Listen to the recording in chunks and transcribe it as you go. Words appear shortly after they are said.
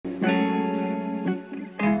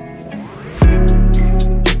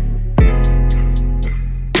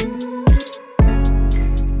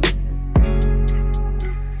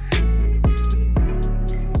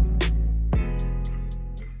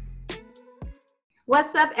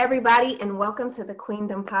What's up, everybody, and welcome to the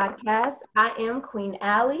Queendom podcast. I am Queen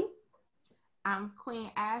Allie. I'm Queen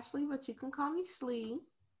Ashley, but you can call me Shlee.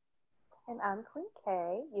 And I'm Queen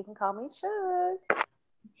Kay. You can call me Suge.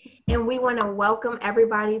 And we want to welcome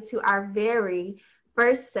everybody to our very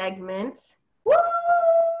first segment. Woo!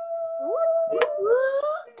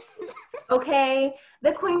 Okay,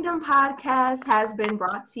 the Queendom podcast has been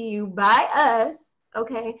brought to you by us,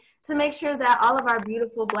 okay, to make sure that all of our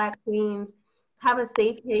beautiful Black queens have a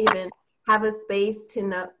safe haven, have a space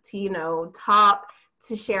to talk,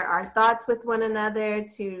 to share our thoughts with one another,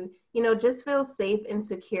 to, just feel safe and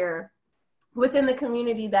secure within the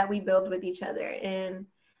community that we build with each other. And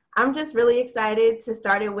I'm just really excited to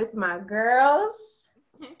start it with my girls.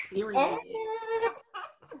 Period.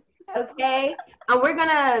 Okay, and we're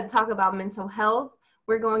gonna talk about mental health.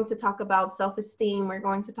 We're going to talk about self-esteem. We're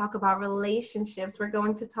going to talk about relationships. We're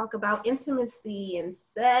going to talk about intimacy and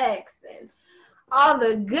sex and all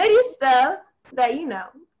the goody stuff that,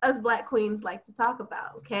 us Black queens like to talk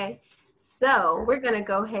about, okay? So we're going to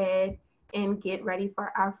go ahead and get ready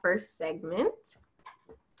for our first segment,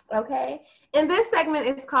 okay? And this segment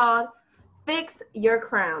is called Fix Your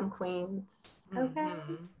Crown, Queens, okay?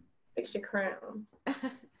 Mm-hmm. Fix your crown.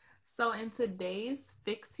 So in today's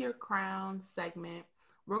Fix Your Crown segment,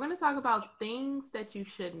 we're going to talk about things that you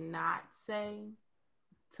should not say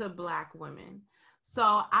to Black women.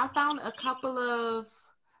 So I found a couple of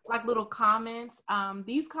little comments.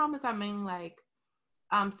 These comments are mainly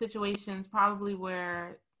situations probably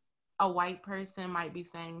where a white person might be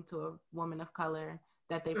saying to a woman of color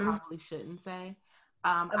that they probably shouldn't say.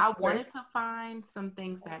 I wanted to find some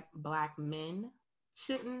things that Black men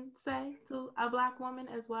shouldn't say to a Black woman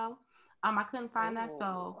as well. I couldn't find that.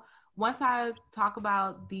 So once I talk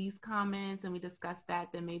about these comments and we discuss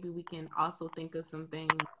that, then maybe we can also think of some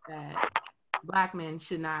things that Black men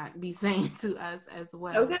should not be saying to us as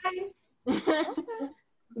well. Okay.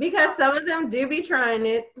 Because some of them do be trying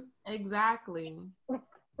it. Exactly.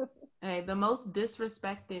 Hey, the most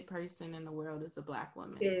disrespected person in the world is a Black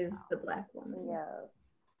woman. Is the Black woman. Yeah.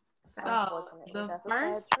 So the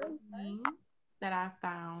first thing that I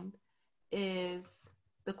found is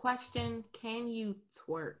the question, can you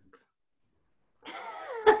twerk? First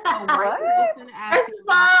of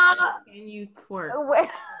all, can you twerk?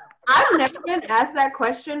 I've never been asked that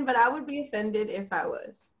question, but I would be offended if I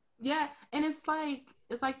was. Yeah, and it's like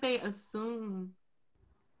they assume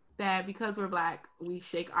that because we're Black, we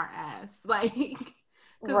shake our ass. Because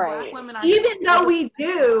Black women are... Even though we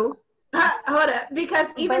do... hold up, because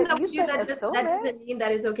even though we do that, that doesn't mean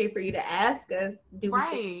that it's okay for you to ask us.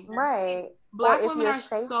 Right. Black women are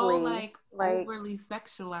so overly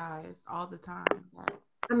sexualized all the time.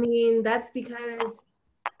 I mean, that's because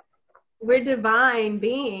we're divine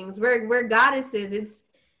beings. We're goddesses.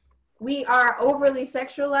 We are overly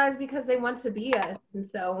sexualized because they want to be us, and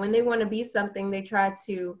so when they want to be something, they try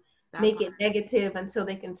to make it negative until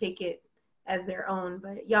they can take it as their own.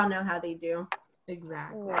 But y'all know how they do.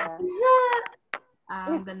 Exactly.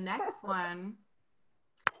 The next one,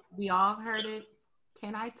 we all heard it.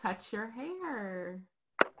 Can I touch your hair?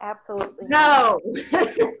 Absolutely no.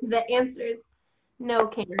 The answer is no,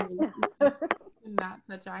 Karen. Not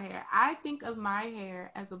touch our hair. I think of my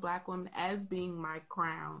hair as a Black woman as being my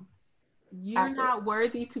crown. You're not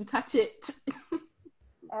worthy to touch it.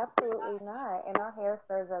 Absolutely not. And our hair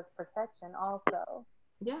serves as protection also.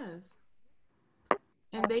 Yes.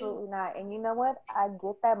 And absolutely not. And you know what? I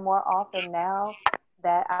get that more often now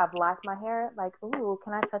that I've locked my hair. Like, ooh,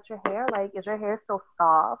 can I touch your hair? Like, is your hair still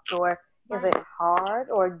soft? Or is it hard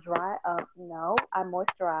or dry? No, I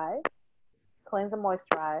moisturize, cleanse and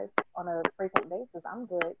moisturize on a frequent basis. I'm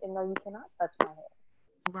good. And no, you cannot touch my hair.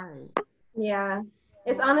 Right. Yeah.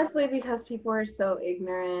 It's honestly because people are so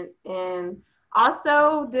ignorant, and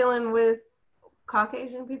also dealing with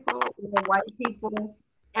Caucasian people or white people.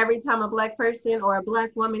 Every time a Black person or a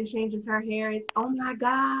Black woman changes her hair, it's, oh my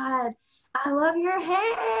God, I love your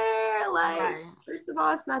hair. First of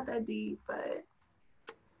all, it's not that deep, but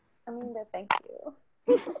I mean, thank you.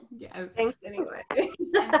 Yes. Thanks anyway. And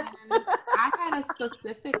then I had a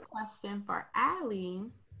specific question for Allie.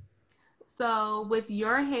 So with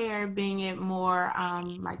your hair being it more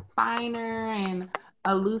finer and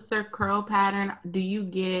a looser curl pattern, do you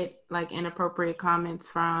get inappropriate comments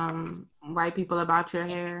from white people about your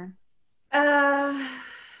hair?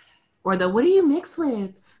 Or the what do you mix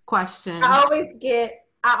with question? I always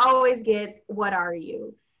get what are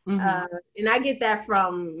you? Mm-hmm. And I get that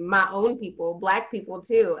from my own people, Black people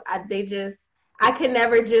too. I can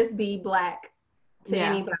never just be Black to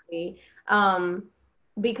anybody.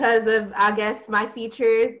 Because of, I guess, my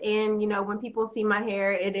features. And, when people see my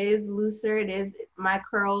hair, it is looser. my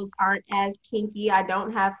curls aren't as kinky. I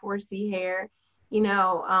don't have 4C hair. You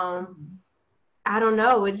know, I don't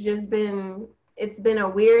know. It's been a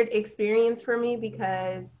weird experience for me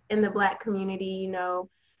because in the Black community, you know,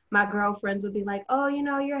 my girlfriends would be like, oh, you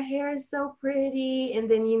know, your hair is so pretty.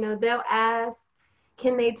 And then, you know, they'll ask,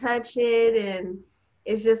 can they touch it? And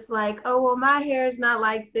it's just like, oh, well, my hair is not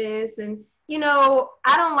like this. And, you know,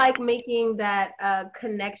 I don't like making that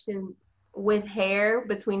connection with hair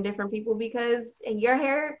between different people because your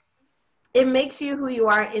hair, it makes you who you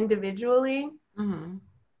are individually. Mm-hmm.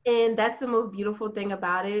 And that's the most beautiful thing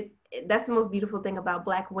about it. That's the most beautiful thing about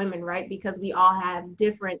Black women, right? Because we all have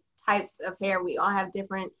different types of hair. We all have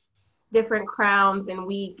different crowns, and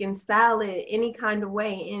we can style it any kind of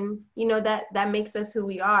way. And you know that makes us who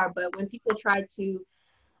we are. But when people try to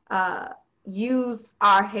uh, use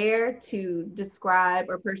our hair to describe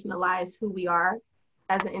or personalize who we are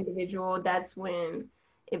as an individual, that's when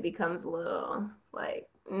it becomes a little like,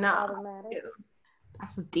 nah. Automatic.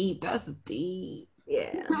 That's deep. That's deep. Yeah.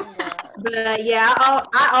 Yeah. But yeah,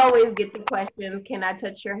 I always get the questions, can I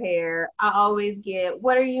touch your hair? I always get,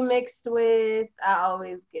 what are you mixed with? I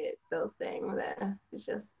always get those things. It's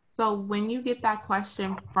just. So when you get that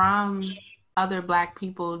question from other Black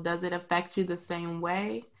people, does it affect you the same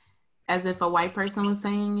way as if a white person was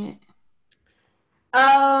saying it?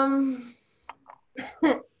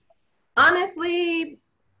 Honestly,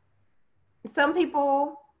 some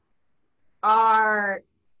people are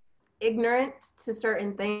ignorant to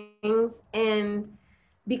certain things, and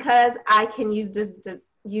because I can use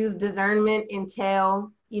discernment and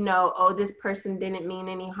tell, you know, oh, this person didn't mean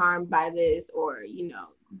any harm by this, or you know,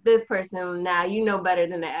 this person, now you know better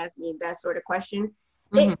than to ask me that sort of question.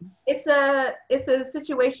 Mm-hmm. It's a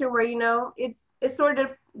situation where, you know, it sort of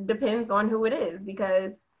depends on who it is,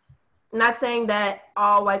 because not saying that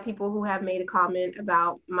all white people who have made a comment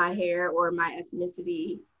about my hair or my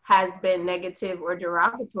ethnicity has been negative or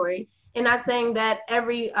derogatory, and not saying that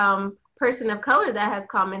every person of color that has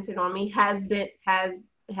commented on me has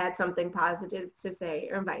had something positive to say,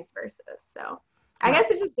 or vice versa. So I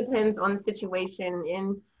guess it just depends on the situation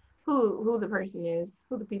and who the person is,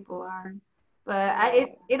 who the people are. But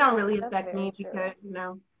it don't really affect me because, you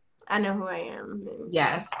know, I know who I am. And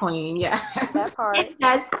Yes, queen. Yes. That part. and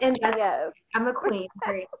that's Yes. I'm a queen.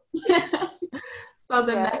 Great. So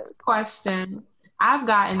the next question, I've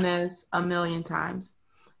gotten this a million times.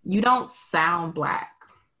 You don't sound Black.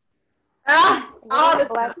 All the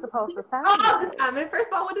Black time. supposed to sound All like? the time. And first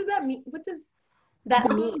of all, what does that mean? What does that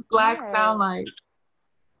What mean? does Black Right. sound like?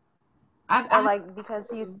 Or like because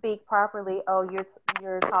you speak properly, oh,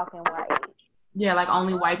 you're talking white. Yeah, like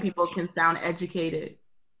only white people can sound educated.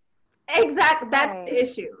 Exactly. That's Right. the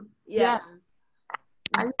issue. Yeah.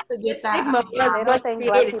 I used to get This that. stigma They don't think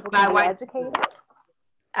Black created people by can be white educated. people.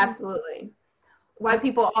 Absolutely. White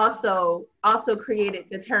people also created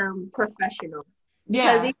the term professional.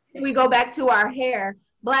 Because Yeah. if we go back to our hair,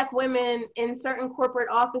 Black women in certain corporate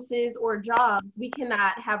offices or jobs, we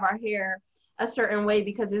cannot have our hair a certain way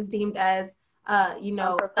because it's deemed as, you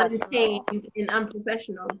know, Unprofessional. untamed and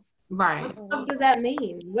unprofessional. Right. What does that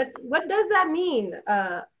mean? What does that mean,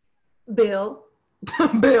 Bill?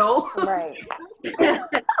 Bill. Right.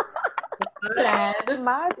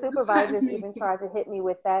 My supervisors even tried to hit me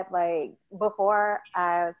with that, like before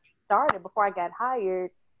I got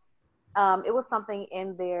hired. It was something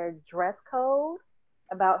in their dress code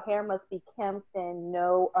about hair must be kempt and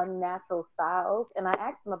no unnatural styles. And I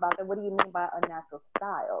asked them about that. What do you mean by unnatural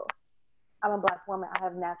style? I'm a Black woman. I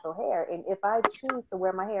have natural hair. And if I choose to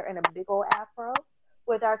wear my hair in a big old afro,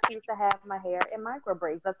 would I choose to have my hair in micro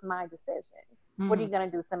braids? That's my decision. Mm-hmm. What are you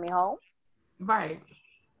going to do? Send me home? Right.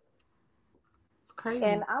 It's crazy.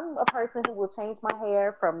 And I'm a person who will change my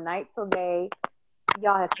hair from night till day.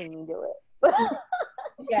 Y'all have seen me do it.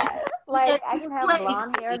 Yeah. Like I can have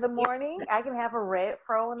blonde hair in the morning. I can have a red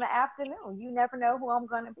fro in the afternoon. You never know who I'm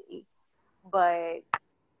going to be. But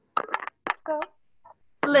so.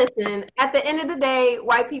 Listen, at the end of the day,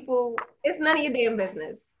 white people, it's none of your damn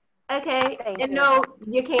business. Okay? Thank and you. no,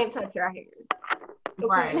 you can't touch our hair. Okay?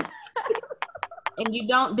 Right. And you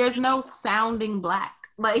don't, there's no sounding Black.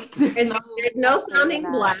 Like there's no sounding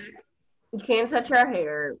Black. You can't touch our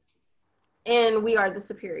hair. And we are the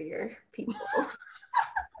superior people.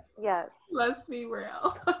 Yes. Let's be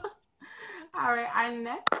real. All right. Our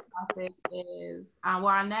next topic is,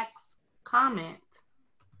 our next comment.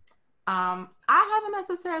 I haven't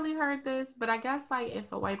necessarily heard this, but I guess like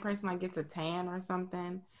if a white person like gets a tan or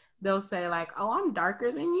something, they'll say like, "Oh, I'm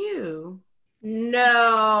darker than you."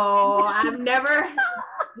 No, I've never.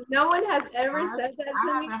 No one has ever said that to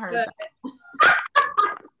me. I haven't heard that.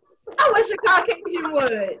 I wish a Caucasian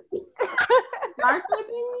would. darker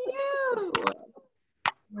than you.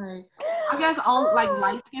 Right. I guess all like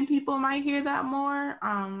light skinned people might hear that more.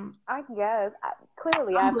 I guess.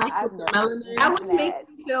 Clearly, I'm I've blessed with the melanin. That would make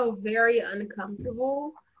me feel very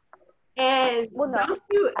uncomfortable. And Well, no, don't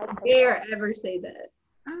you dare ever say that.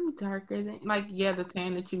 I'm darker than the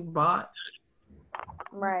tan that you bought.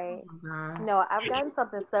 Right. Oh, no, I've gotten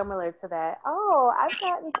something similar to that. Oh, I've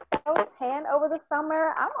gotten so tan over the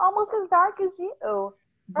summer. I'm almost as dark as you.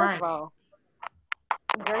 First of all,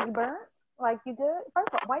 girl, you burnt? Like you good? First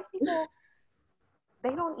of all, white people, they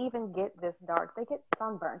don't even get this dark. They get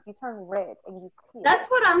sunburned. You turn red and you peel. That's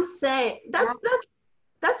what I'm saying. That's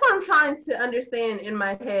what I'm trying to understand in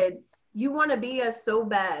my head. You want to be us so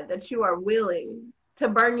bad that you are willing to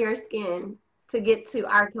burn your skin to get to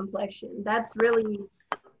our complexion. That's really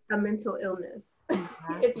a mental illness.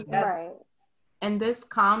 If you have right. And this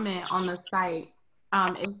comment on the site,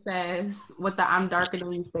 it says, with the "I'm darker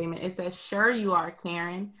than you" statement, it says, "Sure you are,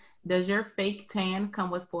 Karen. Does your fake tan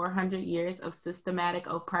come with 400 years of systematic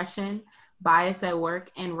oppression, bias at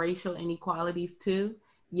work, and racial inequalities too?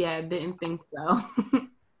 Yeah, didn't think so."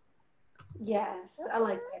 Yes, I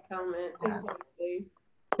like that comment. Yeah. Exactly.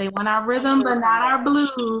 They want our rhythm, but not our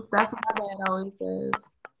blues. That's what my dad always says.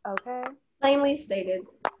 Okay. Plainly stated.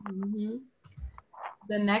 Mm-hmm.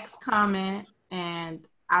 The next comment, and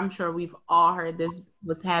I'm sure we've all heard this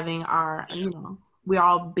with having our, we're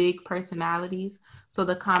all big personalities. So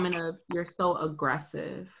the comment of, "You're so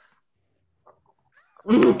aggressive."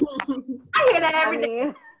 I hear that every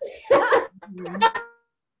day.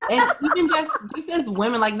 And even just as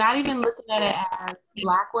women, like not even looking at it as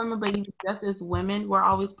Black women, but even just as women, we're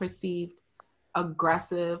always perceived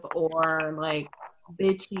aggressive or like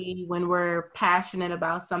bitchy when we're passionate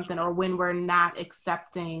about something or when we're not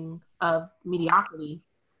accepting of mediocrity.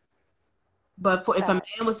 But if a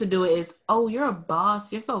man was to do it, it's, "Oh, you're a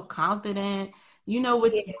boss. You're so confident. You know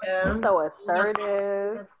what? You're so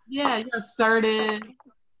assertive. Yeah, you're assertive."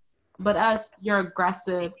 But us, "You're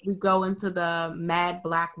aggressive." We go into the mad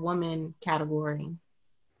Black woman category.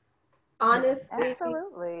 Honestly.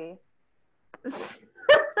 Absolutely.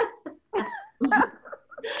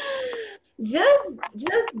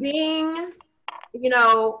 just being,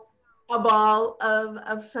 a ball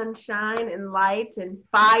of sunshine and light and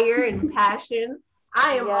fire and passion.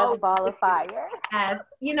 I am a ball of fire. As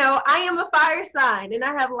I am a fire sign, and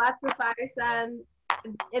I have lots of fire signs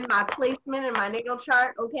in my placement in my natal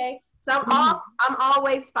chart. Okay, so I'm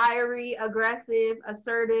always fiery, aggressive,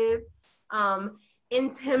 assertive,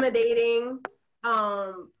 intimidating.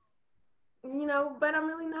 But I'm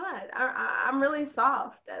really not. I'm really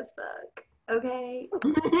soft as fuck. Okay.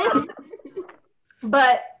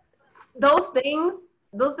 But those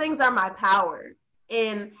things are my power.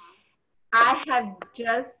 And I have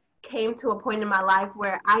just came to a point in my life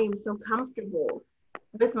where I am so comfortable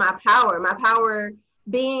with my power. My power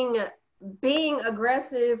being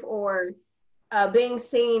aggressive or being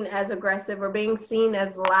seen as aggressive or being seen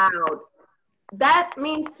as loud. That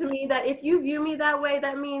means to me that if you view me that way,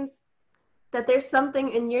 that means that there's something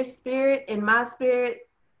in your spirit, in my spirit,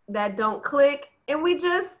 that don't click. And we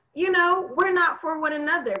just, we're not for one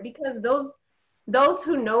another, because those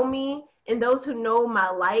who know me and those who know my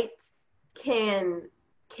light can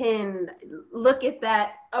look at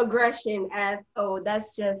that aggression as, oh,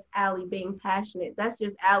 that's just Allie being passionate. That's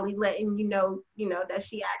just Allie letting you know that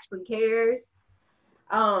she actually cares.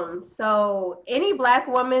 So any Black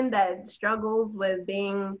woman that struggles with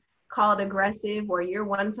being called aggressive, or you're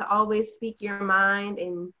one to always speak your mind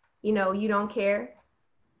and you don't care,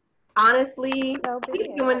 honestly,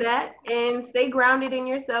 keep doing that and stay grounded in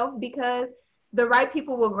yourself, because the right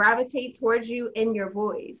people will gravitate towards you in your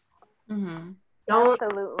voice. Mm-hmm. Don't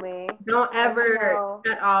ever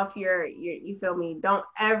shut off your you feel me? Don't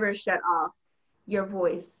ever shut off your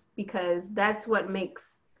voice, because that's what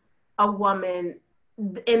makes a woman,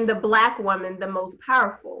 in the Black woman, the most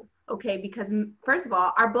powerful. Okay, because first of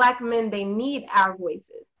all, our Black men, they need our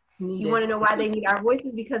voices. You want to know why they need our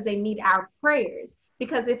voices? Because they need our prayers.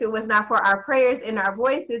 Because if it was not for our prayers and our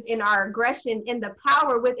voices and our aggression and the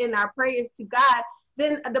power within our prayers to God,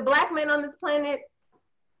 then the Black men on this planet.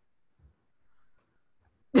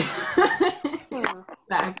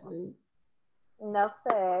 Exactly. Enough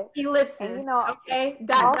said. Ellipsis. Okay.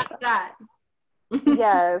 Dot.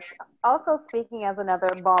 Yes. Also, speaking as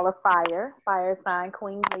another ball of fire sign,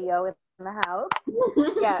 Queen Leo in the house.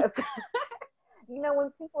 Yes.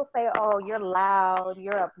 When people say, "Oh, you're loud,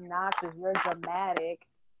 you're obnoxious, you're dramatic,"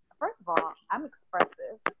 first of all, I'm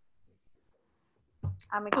expressive.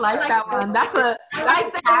 I like that one. I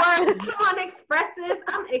like that word. Come on, expressive.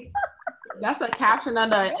 That's a caption on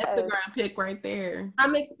the Yes. Instagram pic right there.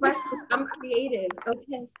 I'm expressive. I'm creative.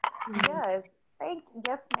 Okay. Yes.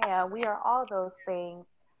 Yes, ma'am. We are all those things.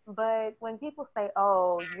 But when people say,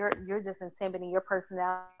 "Oh, you're just intimidating. Your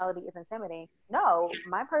personality is intimidating," no,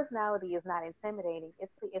 my personality is not intimidating.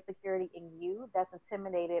 It's the insecurity in you that's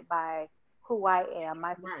intimidated by who I am, my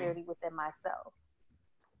Right. security within myself.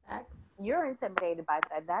 Facts. You're intimidated by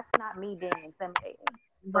that. That's not me being intimidating.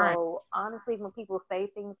 Right. So honestly, when people say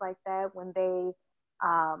things like that, when they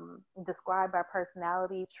describe our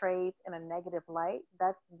personality traits in a negative light,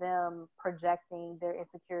 that's them projecting their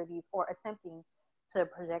insecurities or attempting to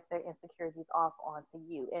project their insecurities off onto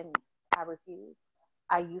you. And I refuse.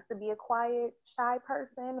 I used to be a quiet, shy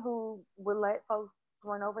person who would let folks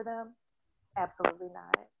run over them. Absolutely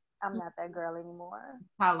not. I'm not that girl anymore.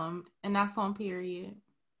 Tell them. And that's on period.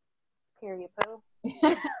 Period. Pooh.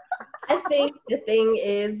 I think the thing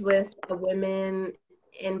is with the women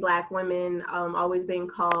and Black women always being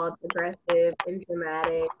called aggressive and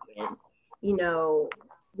dramatic, and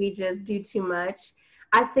we just do too much.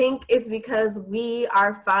 I think it's because we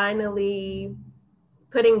are finally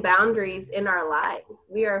putting boundaries in our life.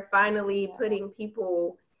 We are finally putting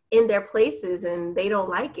people in their places and they don't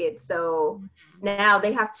like it. So now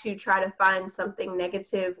they have to try to find something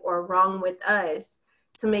negative or wrong with us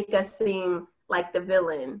to make us seem like the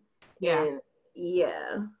villain. Yeah. And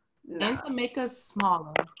yeah. And to make us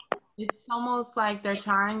smaller. It's almost like they're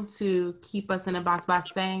trying to keep us in a box by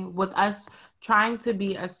saying, with us trying to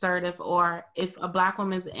be assertive, or if a Black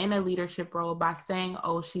woman's in a leadership role, by saying,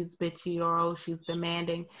 oh, she's bitchy or oh, she's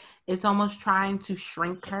demanding, it's almost trying to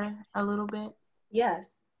shrink her a little bit. Yes,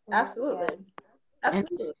 absolutely. Yeah.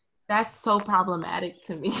 Absolutely. And that's so problematic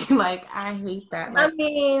to me. Like, I hate that. Like, I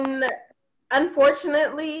mean,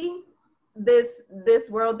 unfortunately, this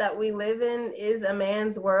world that we live in is a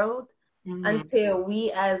man's world until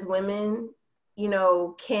we as women,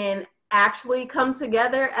 can actually come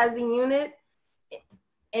together as a unit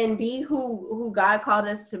and be who God called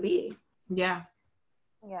us to be. Yeah.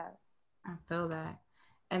 Yeah. I feel that.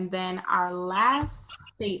 And then our last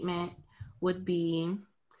statement would be,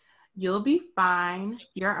 you'll be fine.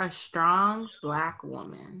 You're a strong Black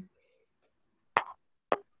woman.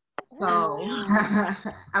 So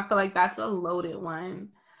I feel like that's a loaded one.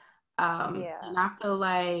 And I feel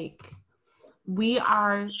like we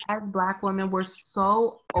are, as Black women, we're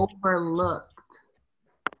so overlooked.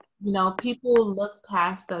 People look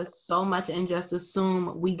past us so much and just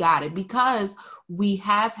assume we got it because we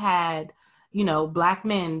have had, Black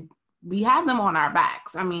men, we have them on our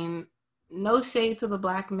backs. I mean, no shade to the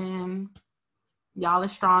Black men. Y'all are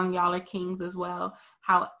strong. Y'all are kings as well.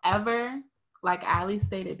 However, like Ali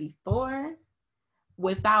stated before,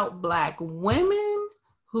 without Black women,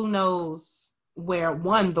 who knows where,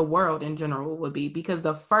 one, the world in general would be, because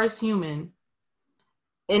the first human,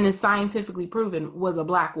 and is scientifically proven, was a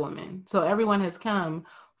Black woman. So everyone has come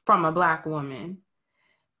from a Black woman.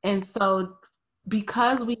 And so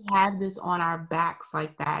because we had this on our backs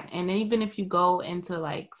like that, and even if you go into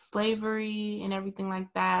like slavery and everything like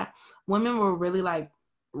that, women were really like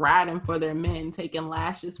riding for their men, taking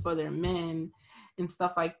lashes for their men and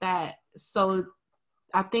stuff like that. So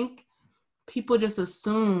I think people just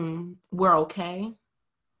assume we're okay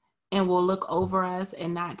and will look over us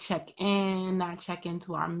and not check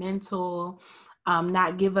into our mental,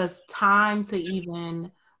 not give us time to even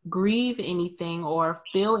grieve anything or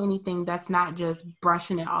feel anything that's not just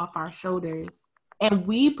brushing it off our shoulders. And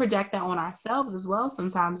we project that on ourselves as well.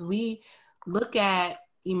 Sometimes we look at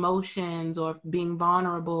emotions or being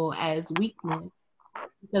vulnerable as weakness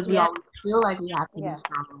because we always feel like we have to be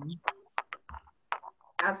strong.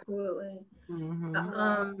 Absolutely.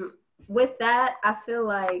 Mm-hmm. With that, I feel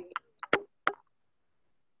like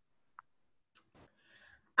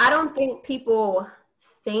I don't think people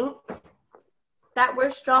think that we're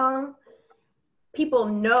strong. People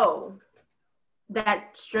know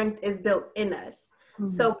that strength is built in us. Mm-hmm.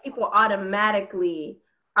 So people automatically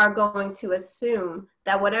are going to assume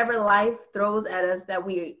that whatever life throws at us, that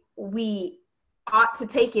we ought to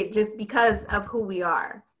take it just because of who we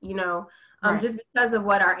are, just because of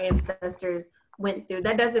what our ancestors went through.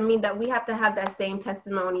 That doesn't mean that we have to have that same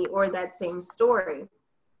testimony or that same story.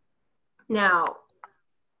 Now,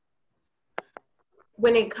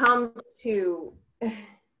 when it comes to,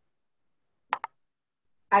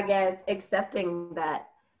 I guess, accepting that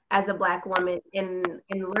as a Black woman and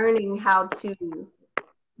learning how to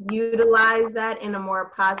utilize that in a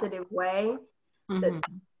more positive way,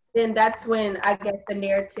 then that's when I guess the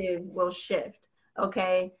narrative will shift.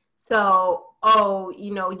 Okay. So,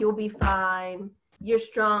 you'll be fine. You're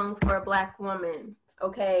strong for a Black woman.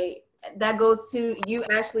 Okay. that goes to you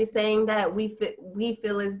actually saying that we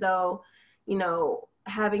feel as though, you know,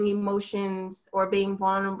 having emotions or being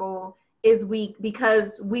vulnerable is weak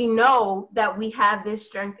because we know that we have this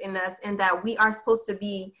strength in us and that we are supposed to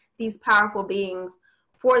be these powerful beings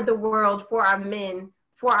for the world, for our men,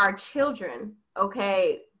 for our children.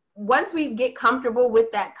 Okay. Once we get comfortable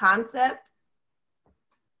with that concept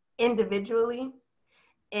individually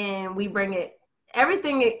and we bring it,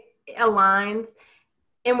 everything it aligns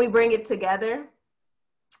and we bring it together,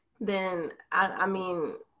 then I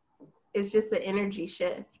mean, it's just an energy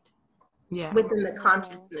shift within the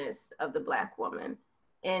consciousness of the Black woman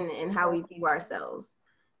and how we view ourselves.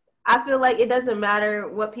 I feel like it doesn't matter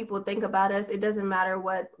what people think about us. It doesn't matter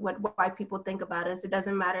what white people think about us. It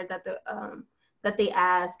doesn't matter that that they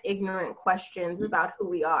ask ignorant questions about who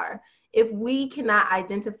we are. If we cannot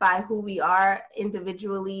identify who we are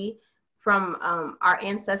individually from our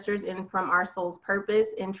ancestors and from our soul's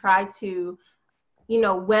purpose and try to, you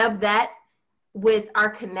know, web that with our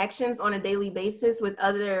connections on a daily basis with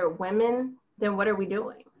other women, then what are we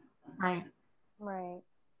doing? Right. Right.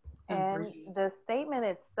 And the statement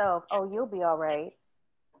itself, oh, you'll be all right,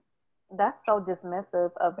 that's so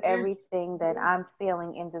dismissive of everything that I'm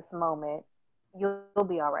feeling in this moment. You'll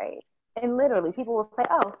be all right. And literally, people will say,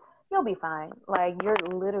 oh, you'll be fine. Like, you're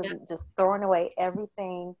literally just throwing away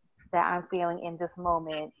everything that I'm feeling in this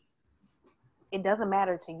moment. It doesn't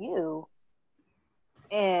matter to you.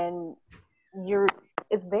 And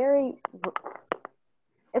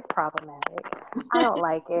it's problematic. I don't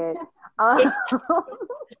like it. I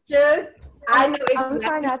know I'm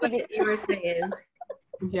trying exactly not to what you were saying.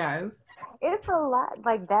 Yes. It's a lot.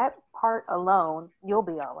 Like, that part alone, you'll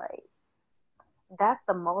be all right. That's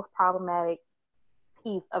the most problematic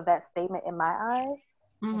piece of that statement in my eyes.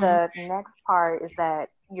 Mm-hmm. The next part is that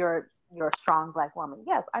you're a strong Black woman.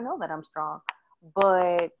 Yes, I know that I'm strong,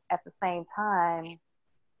 but at the same time,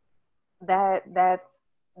 that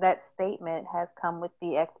statement has come with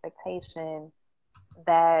the expectation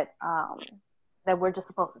that that we're just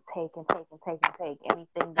supposed to take and take and take and take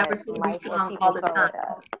anything that life or people throw at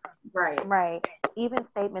us. Right. Right. Even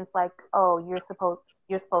statements like, "Oh, you're supposed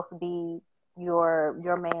to be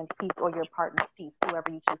your man's piece or your partner's piece, whoever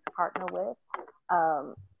you choose to partner with."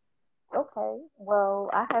 Okay, well,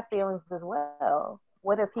 I have feelings as well.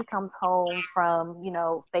 What if he comes home from, you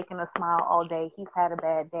know, faking a smile all day? He's had a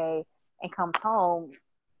bad day and comes home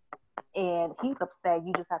and he's upset.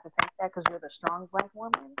 You just have to take that because you're the strong Black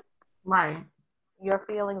woman. Right. Your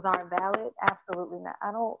feelings aren't valid. Absolutely not.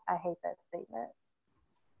 I hate that statement.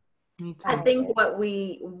 Me too. I think what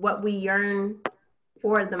we yearn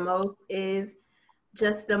for the most is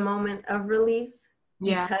just a moment of relief.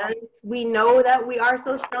 Yeah. Because we know that we are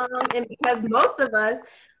so strong, and because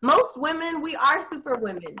most women, we are super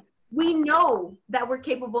women. We know that we're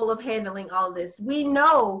capable of handling all this. We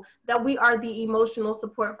know that we are the emotional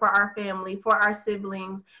support for our family, for our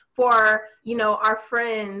siblings, for, you know, our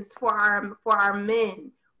friends, for our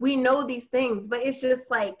men. We know these things, but it's just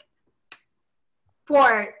like,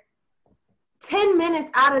 for 10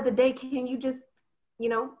 minutes out of the day, can you just, you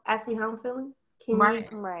know, ask me how I'm feeling? Right.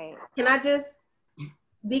 Can I just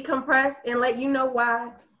decompress and let you know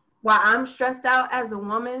why I'm stressed out as a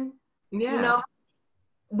woman? Yeah. You know,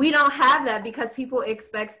 we don't have that because people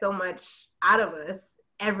expect so much out of us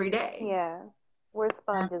every day. Yeah. We're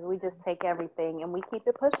sponges. We just take everything and we keep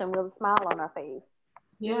it pushing with a smile on our face.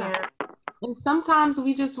 Yeah. And sometimes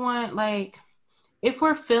we just want, like, if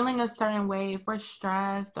we're feeling a certain way, if we're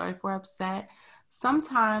stressed or if we're upset,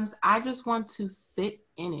 sometimes I just want to sit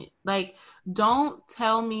in it. Like, don't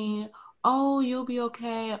tell me, oh, you'll be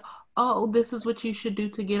okay. Oh, this is what you should do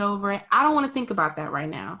to get over it. I don't want to think about that right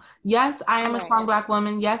now. Yes, I am a strong Black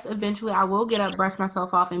woman. Yes, eventually I will get up, brush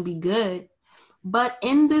myself off, and be good. But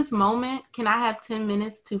in this moment, can I have 10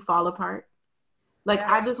 minutes to fall apart? Like,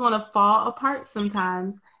 I just want to fall apart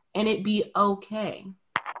sometimes and it be okay.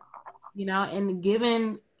 You know, and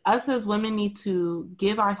given us as women need to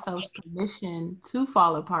give ourselves permission to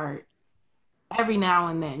fall apart every now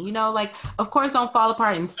and then, you know, like, of course, don't fall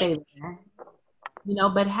apart and stay there, you know,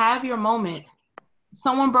 but have your moment.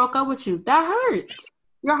 Someone broke up with you. That hurts.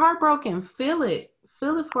 You're heartbroken. Feel it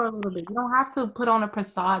for a little bit. You don't have to put on a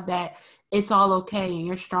facade that it's all okay and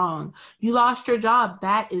you're strong. You lost your job.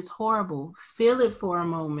 That is horrible. Feel it for a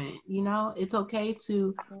moment. You know, it's okay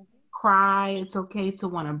to cry. It's okay to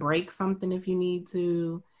want to break something if you need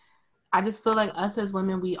to. I just feel like us as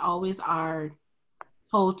women, we always are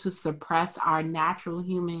told to suppress our natural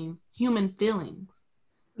human feelings,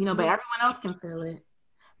 you know, but everyone else can feel it.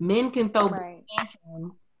 Men can throw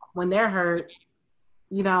tantrums when they're hurt,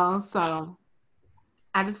 you know, so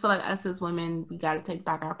I just feel like us as women, we got to take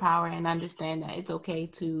back our power and understand that it's okay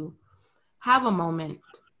to have a moment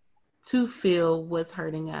to feel what's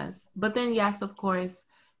hurting us. But then, yes, of course,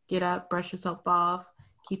 get up, brush yourself off,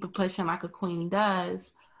 keep it pushing like a queen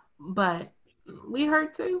does. But we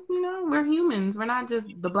hurt too, we're humans. We're not just,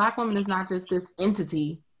 the Black woman is not just this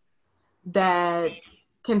entity that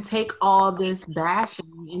can take all this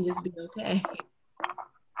bashing and just be okay.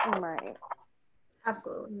 Right.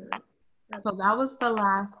 Absolutely. So that was the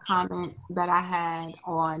last comment that I had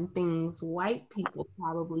on things white people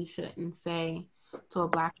probably shouldn't say to a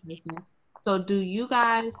Black person. So do you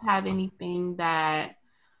guys have anything that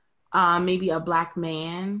maybe a Black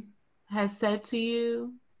man has said to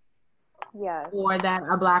you? Yes. Or that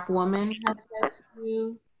a Black woman has said to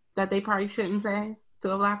you that they probably shouldn't say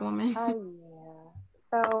to a Black woman? Yeah.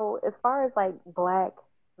 So as far as like Black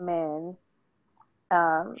men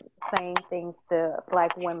saying things to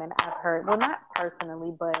Black women, I've heard, well, not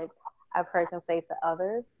personally, but I've heard them say to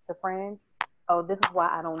others, to friends, oh, this is why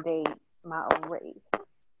I don't date my own race.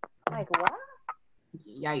 Like, what?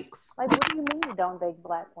 Yikes. Like, what do you mean you don't date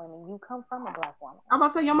Black women? You come from a Black woman. I'm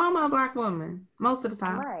about to say your mama a Black woman most of the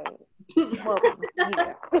time. Right. Well,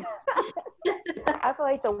 yeah. I feel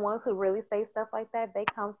like the ones who really say stuff like that, they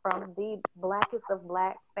come from the blackest of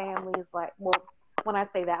Black families. Like, well, when I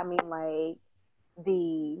say that, I mean like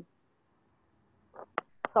the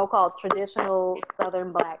so-called traditional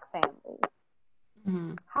Southern Black families.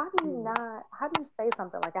 Mm-hmm. How do you say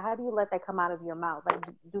something like that? How do you let that come out of your mouth? Like,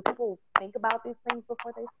 do people think about these things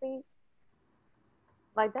before they speak?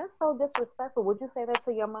 Like, that's so disrespectful. Would you say that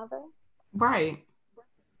to your mother? Right.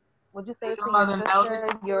 Would you say it to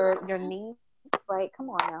your sister, your niece? Like, come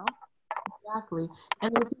on now. Exactly.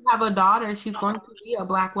 And if you have a daughter, she's going to be a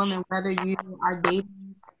Black woman, whether you are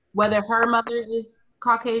dating, whether her mother is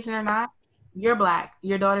Caucasian or not, you're Black.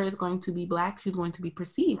 Your daughter is going to be Black. She's going to be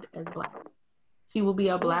perceived as Black. She will be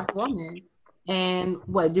a Black woman. And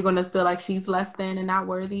what, you're going to feel like she's less than and not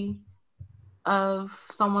worthy of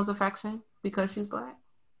someone's affection because she's Black?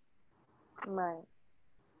 Right.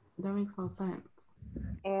 That makes no sense.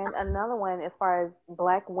 And another one, as far as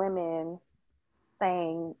Black women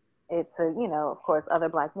saying it to, of course, other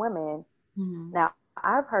Black women. Mm-hmm. Now,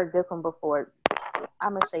 I've heard this one before.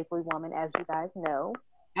 I'm a shapely woman, as you guys know.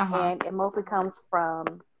 And it mostly comes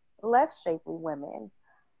from less shapely women.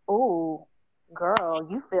 Ooh, girl,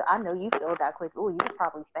 I know you feel that quick. Ooh, you were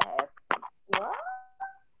probably fast. What?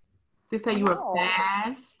 They say you were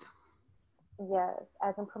fast? Yes,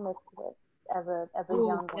 as in promiscuous, as a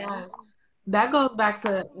young woman. That goes back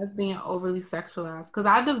to us being overly sexualized because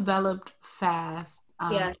I developed fast.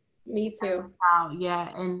 Yeah, me too.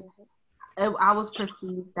 And I was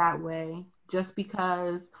perceived that way just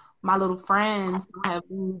because my little friends don't have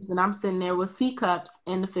boobs and I'm sitting there with C cups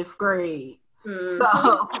in the 5th grade. Mm-hmm.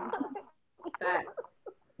 So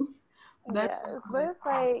yes, but it's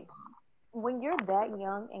like when you're that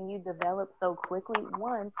young and you develop so quickly,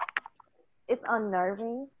 one, it's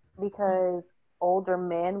unnerving because older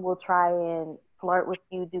men will try and flirt with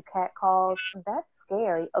you, do cat calls. That's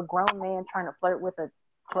scary. A grown man trying to flirt with a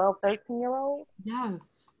 12, 13-year-old?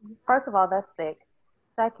 Yes. First of all, that's sick.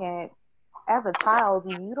 Second, as a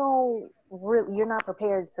child, you're not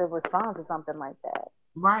prepared to respond to something like that.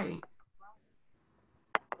 Right.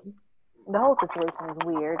 The whole situation is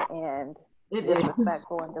weird and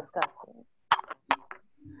disrespectful and disgusting.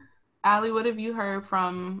 Allie, what have you heard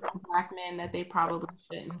from Black men that they probably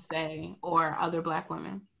shouldn't say, or other Black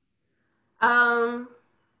women?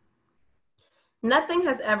 Nothing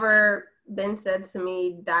has ever been said to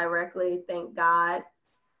me directly, thank God.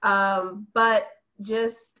 But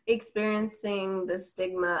just experiencing the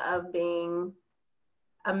stigma of being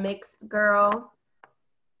a mixed girl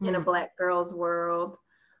in a Black girl's world,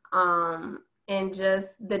 and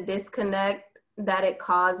just the disconnect that it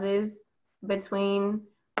causes between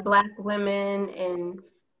Black women and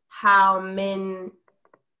how men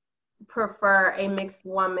prefer a mixed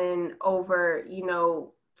woman over,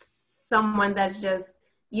 someone that's just,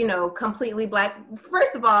 completely Black.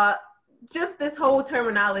 First of all, just this whole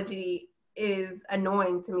terminology is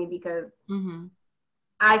annoying to me because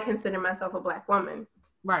I consider myself a Black woman.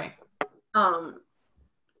 Right.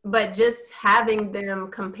 But just having them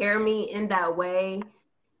compare me in that way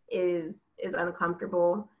is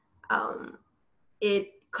uncomfortable.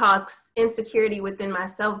 It caused insecurity within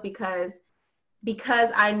myself because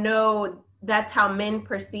I know that's how men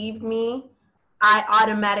perceived me. I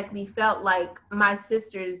automatically felt like my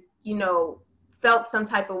sisters, felt some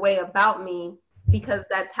type of way about me because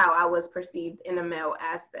that's how I was perceived in a male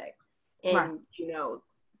aspect. And,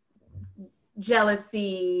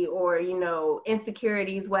 jealousy or,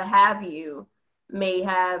 insecurities, what have you, may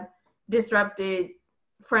have disrupted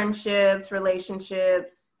friendships,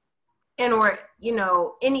 relationships, and or, you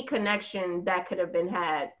know, any connection that could have been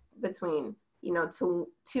had between, you know,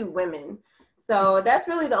 two women. So that's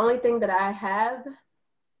really the only thing that I have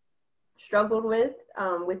struggled with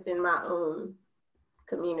within my own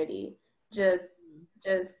community. Just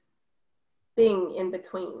being in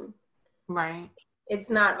between. Right. It's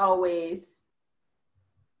not always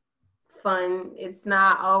fun. It's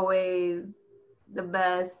not always the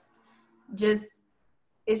best.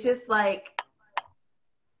 It's just like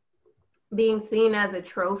being seen as a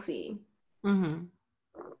trophy. Mm-hmm.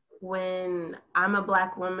 When I'm a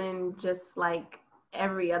Black woman, just like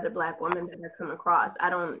every other Black woman that I come across, I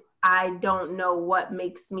don't know what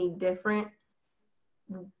makes me different,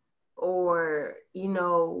 or, you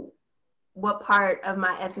know, what part of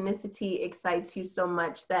my ethnicity excites you so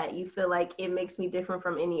much that you feel like it makes me different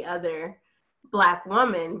from any other Black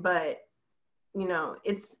woman. But, you know,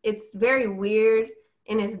 it's very weird,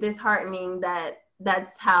 and it's disheartening that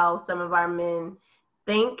that's how some of our men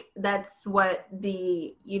think. That's what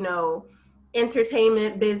the, you know,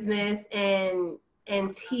 entertainment business and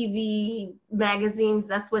TV magazines,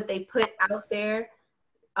 that's what they put out there.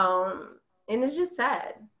 And it's just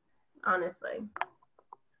sad, honestly.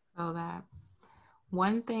 So that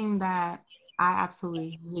one thing that I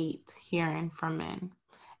absolutely hate hearing from men,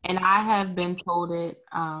 and I have been told it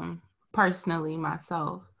personally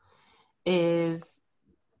myself, is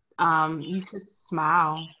you should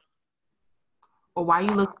smile, or why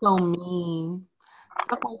you look so mean,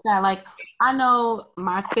 stuff like that. Like, I know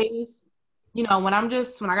my face, you know, when I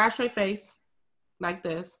got a straight face like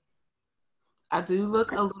this, I do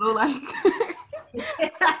look a little like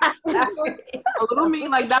a little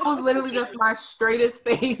mean. Like, that was literally just my straightest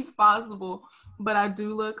face possible, but I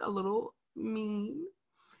do look a little mean.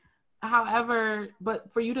 However,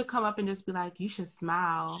 but for you to come up and just be like, you should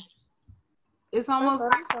smile, it's almost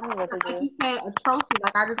like you said, a trophy.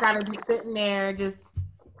 Like, I just gotta be sitting there just.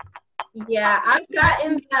 Yeah, I've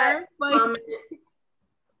gotten that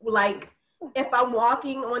like if I'm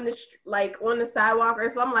walking on the sidewalk, or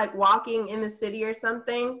if I'm like walking in the city or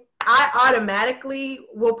something, I automatically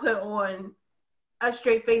will put on a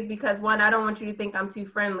straight face, because one, I don't want you to think I'm too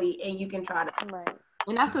friendly and you can try to, right.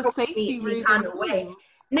 And that's a safety reason kind of way.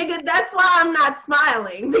 Nigga, that's why I'm not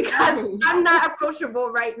smiling, because I'm not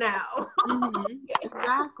approachable right now. Mm-hmm.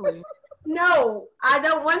 Exactly. No, I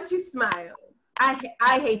don't want to smile. I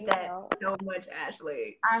hate that so much,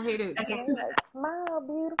 Ashley. I hate it. Smile,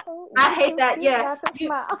 beautiful. I hate that. Yeah,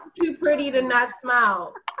 too pretty to not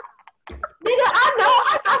smile. Nigga, I know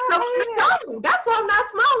I got something to do. That's why I'm not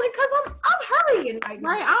smiling, because I'm hurrying right now.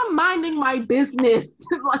 Right, I'm minding my business.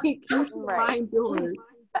 Like, you mind yours.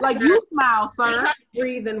 Like, you smile, sir.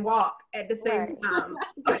 Breathe and walk at the same time.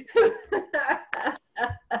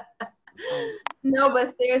 No,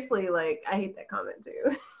 but seriously, like, I hate that comment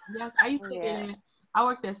too. Yes, I used to get it. I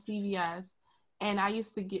worked at CVS, and I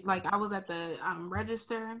used to get, like, I was at the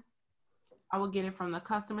register. I would get it from the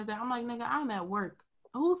customers there. I'm like, nigga, I'm at work.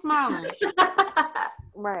 Who's smiling?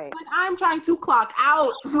 Right. Like, I'm trying to clock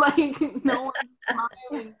out. Like, no one's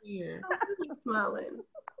smiling here. I'm smiling.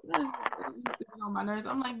 On my nerves.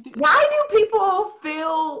 I'm like, dude. Why do people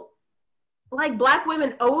feel like Black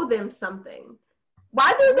women owe them something?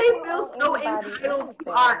 Why do they feel so entitled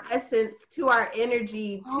to our essence, to our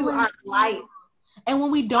energy, to our light? And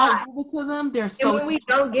when we don't give it to them, they're so. And when we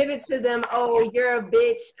don't give it to them, oh, you're a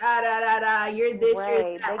bitch, you're this, right.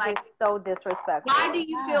 you're that. They like, get so disrespectful. Why do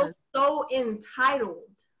you feel so entitled?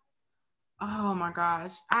 Oh my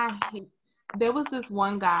gosh, there was this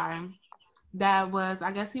one guy that was,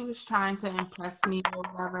 I guess he was trying to impress me or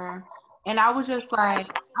whatever, and I was just like,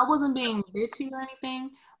 I wasn't being bitchy or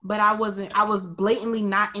anything, but I was blatantly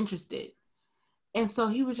not interested. And so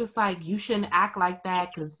he was just like, you shouldn't act like that,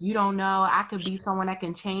 because you don't know, I could be someone that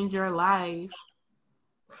can change your life.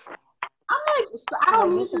 I'm like, I don't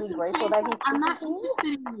need you to change. I'm not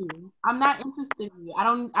interested in you. I'm not interested in you. I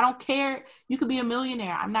don't care. You could be a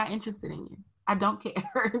millionaire. I'm not interested in you. I don't care.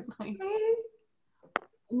 Like,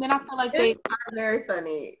 and then I feel like they are very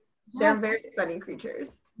funny. Yes. They're very funny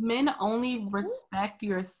creatures. Men only respect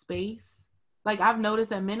your space. Like, I've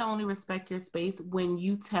noticed that men only respect your space when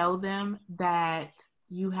you tell them that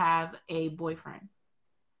you have a boyfriend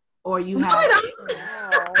or you have.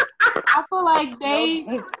 I feel like they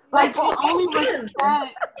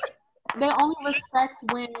only respect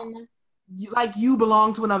when you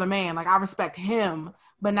belong to another man. Like, I respect him,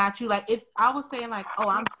 but not you. Like, if I was saying like, oh,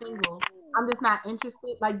 I'm single, I'm just not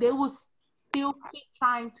interested, like, they will still keep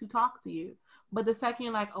trying to talk to you. But the second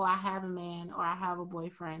you're like, oh, I have a man or I have a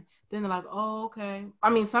boyfriend, then they're like, oh, okay. I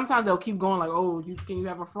mean, sometimes they'll keep going like, oh, can you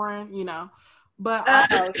have a friend? You know, but Oh,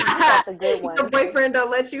 so you got the good one. Your boyfriend don't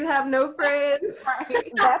let you have no friends.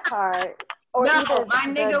 right. That part. Or No, either my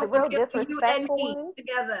nigga the will real kill you and disrespectful me ones.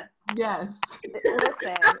 together. Yes.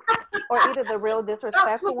 Listen. Or either the real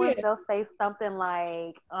disrespectful ones, they'll say something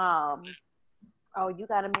like, oh, you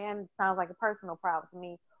got a man, sounds like a personal problem to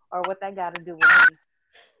me, or what that got to do with me.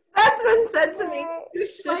 That's been said to me. You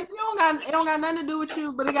Like it don't got nothing to do with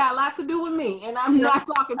you, but it got a lot to do with me, and I'm not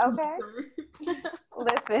talking to you.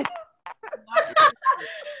 Listen.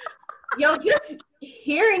 Yo, just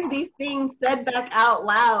hearing these things said back out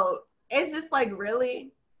loud, it's just like,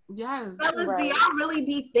 really? Yes. Fellas, do y'all really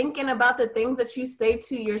be thinking about the things that you say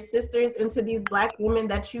to your sisters and to these Black women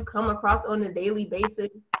that you come across on a daily basis?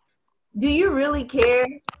 Do you really care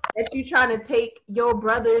that you trying to take your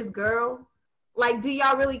brother's girl? Like, do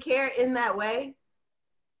y'all really care in that way?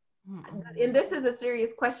 And this is a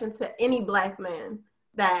serious question to any Black man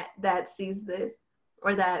that sees this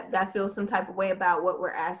or that feels some type of way about what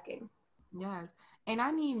we're asking. Yes. And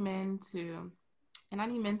I need men to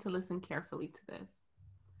listen carefully to this.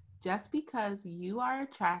 Just because you are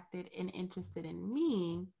attracted and interested in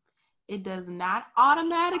me, it does not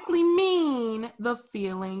automatically mean the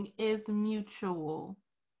feeling is mutual.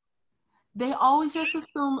 They always just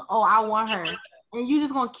assume, oh, I want her. And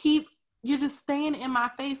you're just staying in my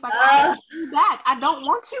face like, I want you back. I don't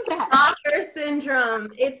want you back. Stalker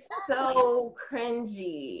syndrome. It's so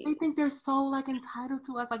cringy. They think they're so like entitled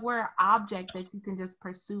to us. Like we're an object that you can just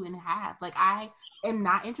pursue and have. Like I am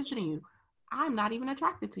not interested in you. I'm not even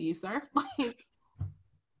attracted to you, sir. Like,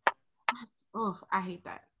 oh, I hate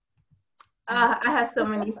that. I have so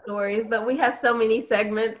many stories, but we have so many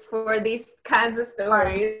segments for these kinds of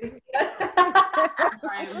stories. All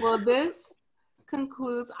right. Well, this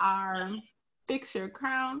concludes our Fix Your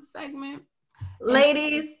Crown segment.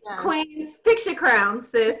 Ladies, queens, fix your crown,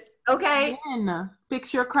 sis. Okay? Men,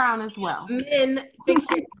 fix your crown as well. Men,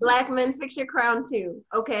 Black men, fix your crown too.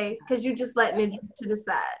 Okay? Because you just letting it drip to the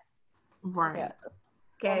side. Right. Yeah.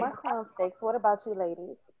 Okay. Well, my crown's fixed. What about you,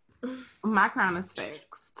 ladies? My crown is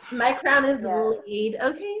fixed. My crown is laid.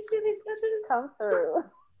 Okay, you see these pictures? Come through.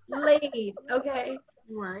 Laid. Okay.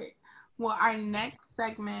 Right. Well, our next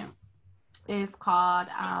segment is called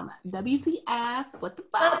WTF. What the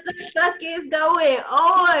fuck? What the fuck is going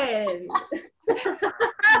on?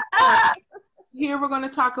 Here we're going to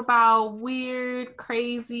talk about weird,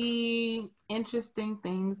 crazy, interesting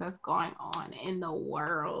things that's going on in the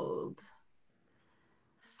world.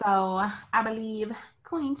 So I believe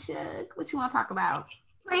Queen Suge, what you want to talk about?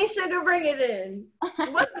 Queen Sugar, bring it in.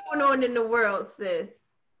 What's going on in the world, sis?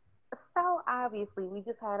 So obviously, we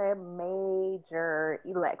just had a major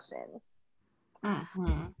election.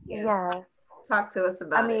 Mm-hmm. Yeah. Talk to us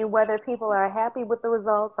about it. I mean, whether people are happy with the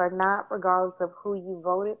results or not, regardless of who you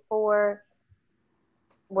voted for.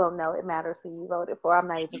 Well, no, it matters who you voted for. I'm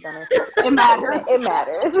not even gonna. It matters. It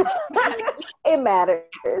matters. It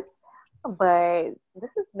matters. But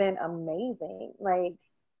this has been amazing. Like,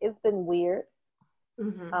 it's been weird.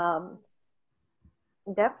 Mm-hmm.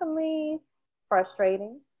 Definitely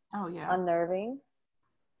frustrating. Oh yeah. Unnerving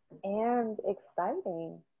and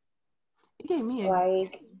exciting. It gave me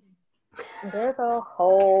like there's a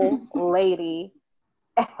whole lady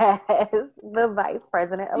as the vice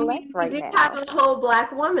president-elect right now. We have a whole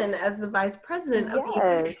Black woman as the vice president of the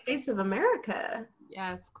United States of America.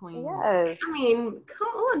 Yes, Queen. Yes. I mean, come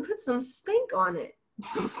on, put some stink on it.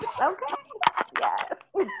 Okay. Yes.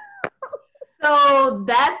 So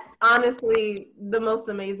that's honestly the most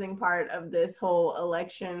amazing part of this whole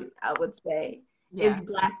election, I would say, is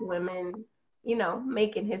Black women, you know,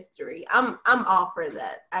 making history. I'm all for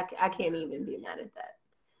that. I can't even be mad at that.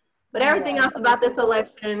 But everything else about this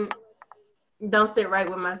election don't sit right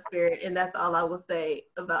with my spirit, and that's all I will say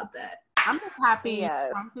about that. I'm just happy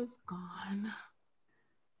Trump is gone.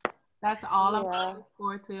 That's all I'm looking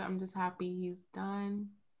forward to. I'm just happy he's done.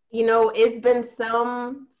 You know, it's been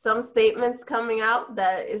some statements coming out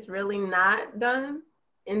that it's really not done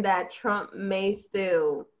and that Trump may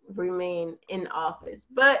still remain in office.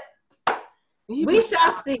 But we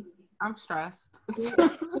shall see. I'm stressed.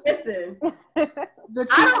 Listen, I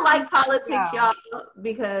don't like politics, y'all,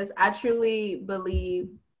 because I truly believe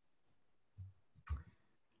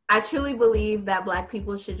that Black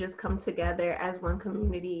people should just come together as one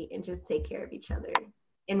community and just take care of each other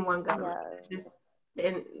in one government. Just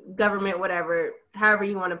in government, whatever, however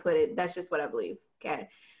you want to put it, that's just what I believe. Okay.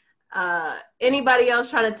 Anybody else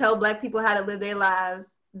trying to tell Black people how to live their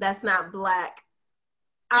lives that's not Black,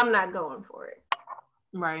 I'm not going for it.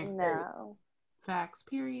 Right. No. Facts,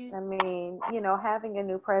 period. I mean, having a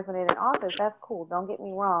new president in office, that's cool. Don't get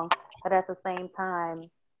me wrong. But at the same time,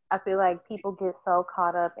 I feel like people get so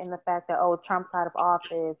caught up in the fact that, oh, Trump's out of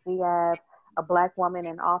office. We have a black woman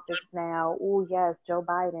in office now. Oh, yes, Joe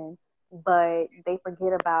Biden. But they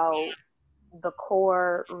forget about the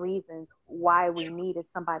core reasons why we needed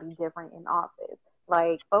somebody different in office.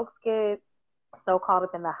 Like, folks get so caught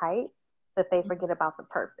up in the hype that they forget about the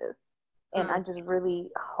purpose. And I just really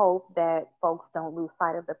hope that folks don't lose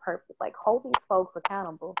sight of the purpose. Like, hold these folks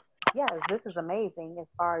accountable. Yes, this is amazing as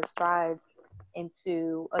far as strides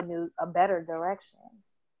into a better direction.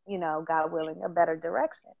 God willing, a better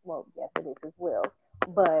direction. Well, yes, it is His will.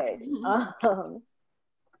 But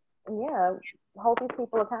yeah, hold these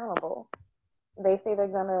people accountable. They say they're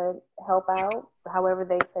gonna help out, however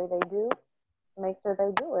they say they do. Make sure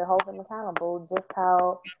they do it. Hold them accountable. Just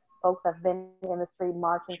how folks have been in the street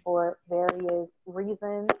marching for various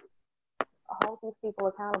reasons. Hold these people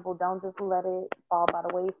accountable. Don't just let it fall by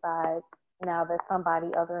the wayside now that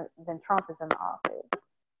somebody other than Trump is in the office.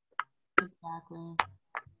 Exactly.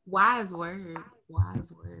 Wise word.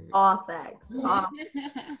 Wise word. All facts.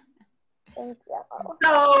 Thank you.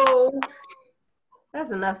 So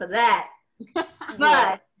that's enough of that.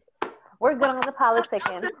 But we're going to the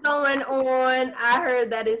politicking. What's going on? I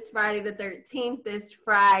heard that it's Friday the 13th this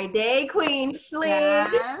Friday, Queen Schling.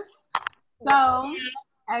 Yes. So,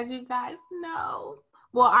 as you guys know,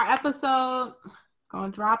 well, our episode is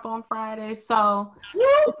going to drop on Friday. So,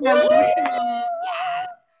 if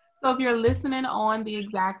you're listening on the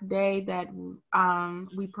exact day that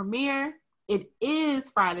we premiere, it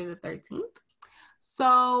is Friday the 13th.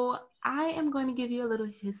 So, I am going to give you a little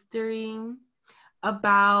history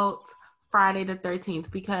about Friday the 13th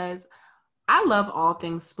because I love all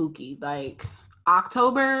things spooky. Like,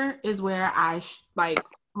 October is where I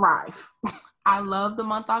thrive. I love the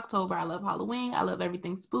month October. I love Halloween. I love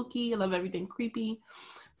everything spooky. I love everything creepy.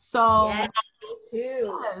 So, yeah, me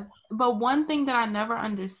too. Yes. But one thing that I never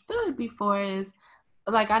understood before is,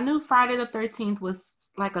 like, I knew Friday the 13th was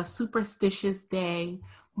like a superstitious day,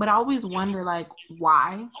 but I always wonder, like,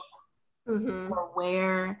 why or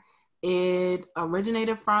where it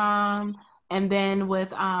originated from. And then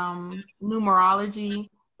with numerology,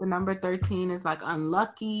 the number 13 is like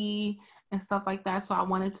unlucky and stuff like that. So I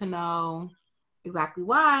wanted to know exactly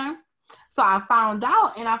why. So I found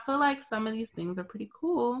out, and I feel like some of these things are pretty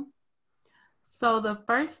cool. So the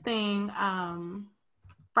first thing,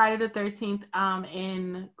 Friday the 13th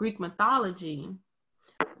in Greek mythology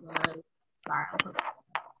was, sorry, I'll put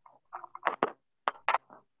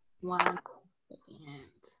one second.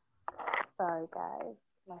 Sorry, guys.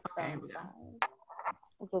 My Okay, phone died.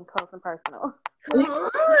 I'm getting close and personal. Come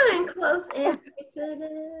on, close and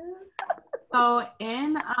personal. So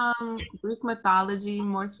in Greek mythology,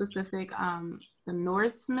 more specific, the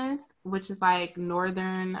Norse myth, which is like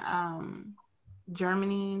northern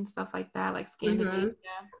Germany and stuff like that, like Scandinavia.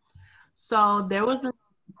 So there was a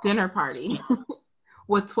dinner party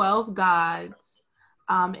with 12 gods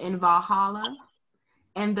in Valhalla.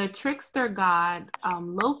 And the trickster god,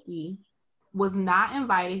 Loki, was not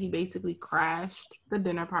invited. He basically crashed the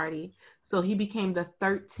dinner party. So he became the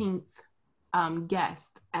 13th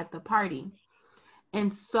guest at the party.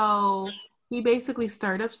 And so he basically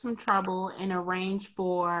stirred up some trouble and arranged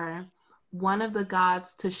for one of the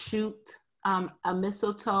gods to shoot a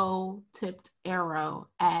mistletoe-tipped arrow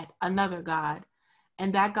at another god.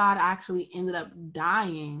 And that god actually ended up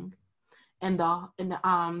dying. And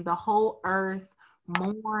the whole earth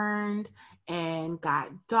mourned and got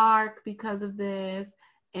dark because of this.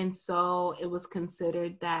 And so it was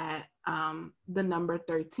considered that the number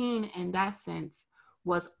 13 in that sense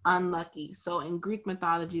was unlucky. So in Greek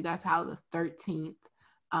mythology, that's how the 13th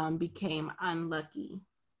became unlucky.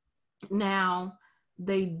 Now,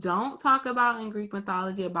 they don't talk about in Greek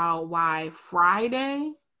mythology about why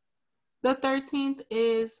Friday the 13th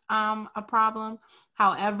is a problem.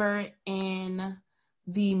 However, in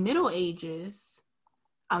the Middle Ages,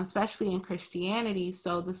 especially in Christianity,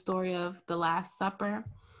 so the story of the Last Supper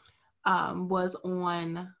was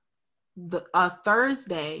on the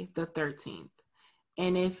Thursday, the 13th.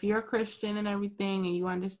 And if you're Christian and everything, and you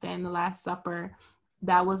understand the Last Supper,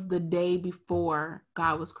 that was the day before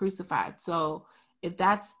God was crucified. So if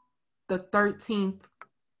that's the 13th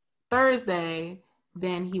Thursday,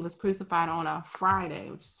 then he was crucified on a Friday,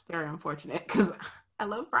 which is very unfortunate because I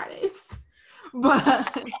love Fridays.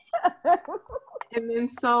 But and then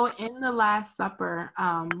so in the Last Supper,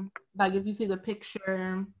 like if you see the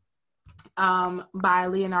picture by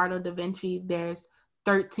Leonardo da Vinci, there's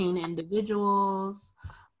 13 individuals.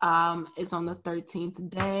 It's on the 13th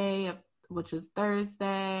day, which is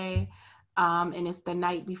Thursday. And it's the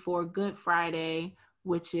night before Good Friday,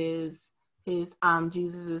 which is his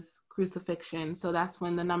Jesus's crucifixion. So that's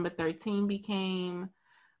when the number 13 became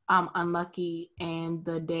unlucky, and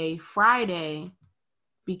the day Friday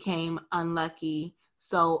became unlucky.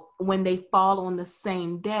 So when they fall on the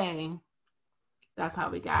same day, that's how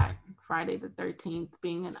we got Friday the 13th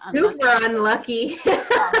being an super unlucky.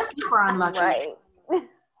 Super unlucky. Right.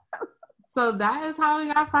 So that is how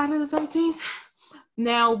we got Friday the 13th.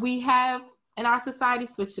 Now we have in our society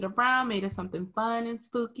switched it around, made it something fun and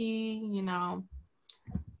spooky, you know.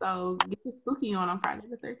 So get the spooky on Friday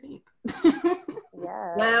the 13th.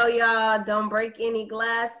 Yeah. Well, y'all, don't break any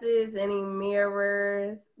glasses, any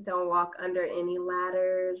mirrors. Don't walk under any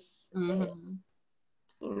ladders. Mm-hmm. And,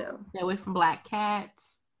 you know. Stay away from black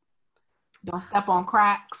cats. Don't step on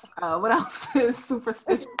cracks. What else is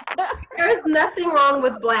superstition? There's nothing wrong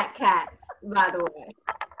with black cats, by the way.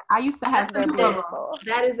 I used to have That's a two. myth.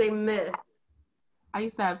 That is a myth. I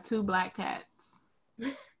used to have 2 black cats.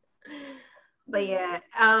 But yeah,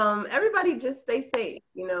 everybody just stay safe.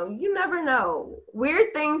 You know, you never know.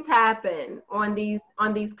 Weird things happen on these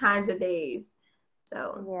kinds of days.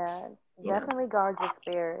 So yeah, definitely guard your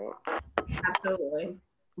spirit. Absolutely.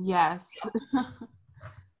 Yes.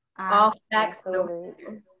 All facts.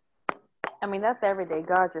 I mean, that's every day.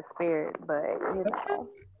 Guard your spirit, but you know,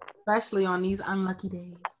 especially on these unlucky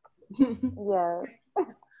days. Yeah.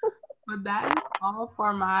 But that is all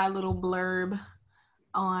for my little blurb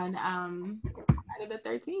on Friday the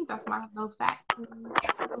 13th. That's those facts.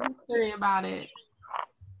 History about it.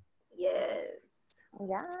 Yes.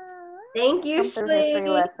 Yeah. Thank you, history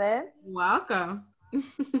lesson. Welcome.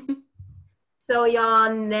 So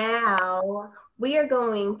y'all, now we are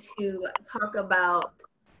going to talk about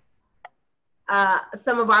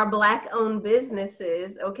some of our Black-owned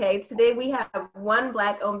businesses. Okay, today we have one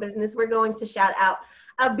Black-owned business. We're going to shout out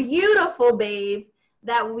a beautiful babe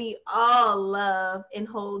that we all love and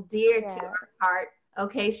hold dear to our heart.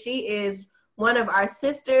 Okay, she is one of our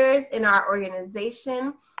sisters in our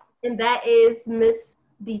organization, and that is Miss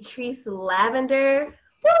Detrice Lavender.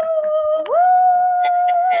 Woo!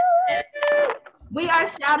 We are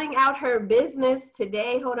shouting out her business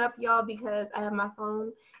today. Hold up, y'all, because I have my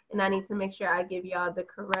phone and I need to make sure I give y'all the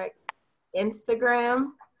correct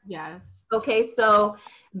Instagram. Yes. Okay, so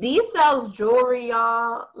Dee sells jewelry,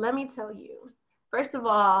 y'all. Let me tell you. First of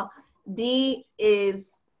all, Dee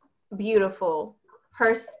is beautiful.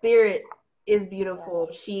 Her spirit is beautiful.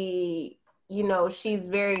 She, you know, she's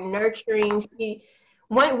very nurturing.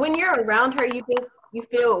 When you're around her, you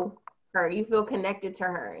feel her. You feel connected to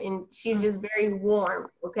her, and she's just very warm.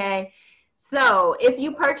 Okay, so if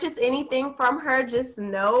you purchase anything from her, just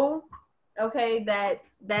know, okay, that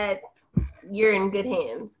you're in good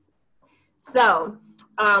hands. So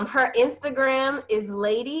her Instagram is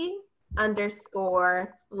lady_lavenders_,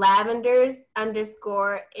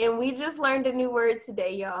 and we just learned a new word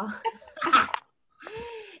today, y'all.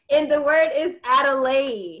 And the word is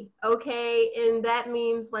Adelaide, okay? And that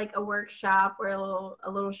means like a workshop or a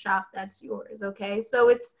little shop that's yours, okay? So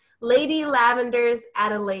it's Lady Lavender's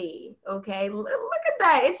Adelaide, okay? Look at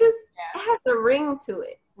that. It just has a ring to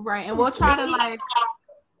it. Right, and we'll try to like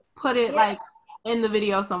put it like in the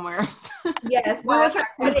video somewhere. Yes, we will try to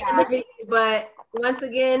put it in the video, but once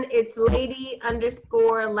again, it's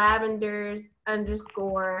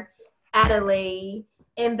lady_lavenders_Adelaide.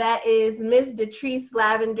 And that is Miss Detrice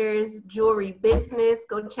Lavender's jewelry business.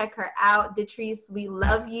 Go check her out. Detrice, we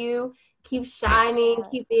love you. Keep shining.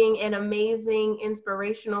 Keep being an amazing,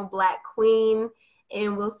 inspirational Black queen.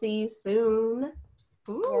 And we'll see you soon.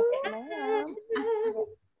 Ooh. Yes,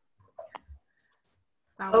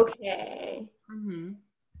 okay. Mm-hmm.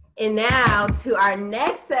 And now to our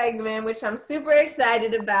next segment, which I'm super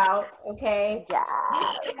excited about. Okay. Yeah.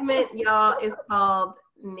 This segment, y'all, is called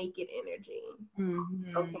Naked Energy.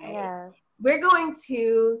 Mm-hmm. Okay. Yes. We're going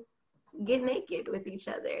to get naked with each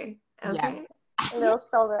other. Okay. A little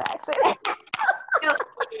shoulder action. Show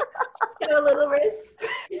a little wrist.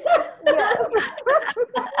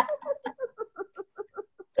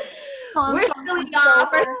 We're silly, y'all.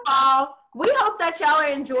 First of all, we hope that y'all are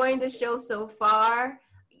enjoying the show so far.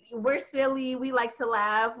 We're silly. We like to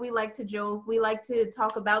laugh. We like to joke. We like to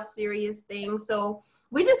talk about serious things. So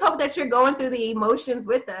we just hope that you're going through the emotions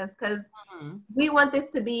with us, because we want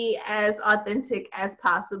this to be as authentic as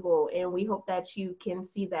possible. And we hope that you can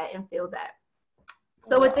see that and feel that.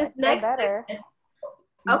 So with this next segment,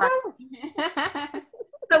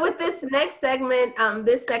 So with this next segment,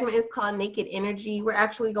 this segment is called Naked Energy. We're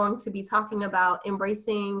actually going to be talking about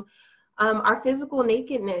embracing our physical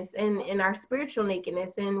nakedness and our spiritual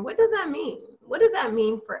nakedness. And what does that mean? What does that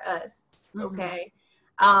mean for us? Okay.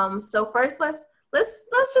 So first, let's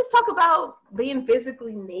just talk about being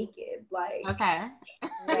physically naked. Like, Okay.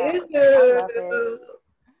 Yeah, I love it.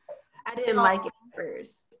 I didn't like it at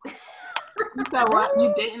first. You said what?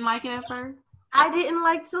 You didn't like it at first? I didn't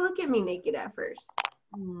like to look at me naked at first.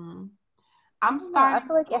 I'm No, I starting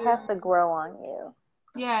feel like it has to, to grow on you.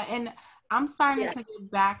 yeah, and I'm starting Yeah. to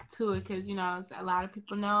get back to it because, you know, a lot of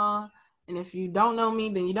people know. And if you don't know me,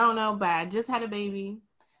 then you don't know, but I just had a baby.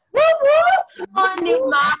 Woo woo! Come on, new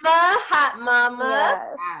mama, hot mama.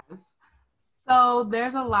 Yes. Yes. So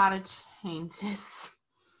there's a lot of changes.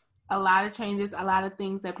 A lot of changes, a lot of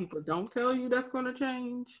things that people don't tell you that's going to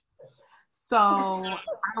change. So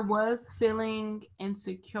I was feeling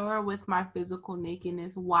insecure with my physical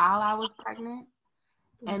nakedness while I was pregnant.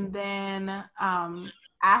 And then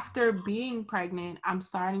after being pregnant, I'm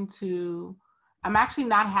actually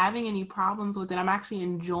not having any problems with it. I'm actually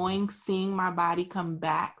enjoying seeing my body come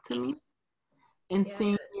back to me and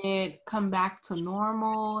seeing it come back to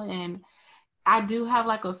normal. And I do have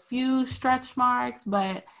like a few stretch marks,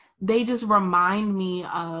 but they just remind me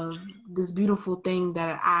of this beautiful thing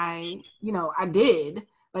that I did,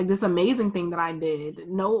 like this amazing thing that I did.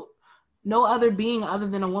 No other being other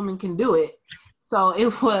than a woman can do it. So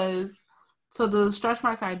so the stretch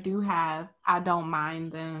marks I do have, I don't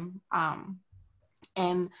mind them.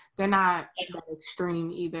 And they're not that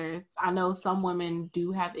extreme either. I know some women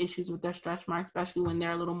do have issues with their stretch marks, especially when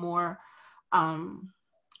they're a little more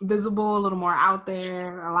visible, a little more out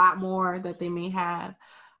there, a lot more that they may have.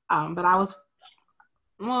 But I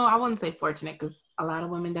wouldn't say fortunate because a lot of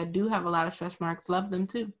women that do have a lot of stretch marks love them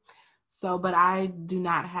too. So, but I do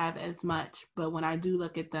not have as much. But when I do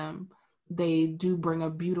look at them, they do bring a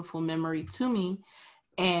beautiful memory to me.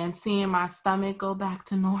 And seeing my stomach go back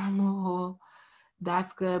to normal,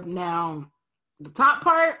 that's good. Now, the top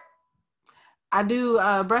part, I do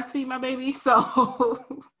breastfeed my baby, so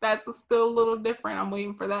that's still a little different. I'm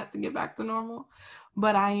waiting for that to get back to normal.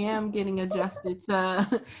 But I am getting adjusted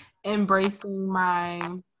to embracing my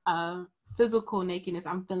physical nakedness.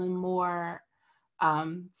 I'm feeling more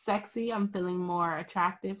sexy. I'm feeling more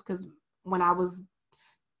attractive because when I was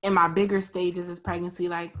in my bigger stages of pregnancy,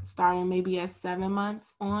 like starting maybe at 7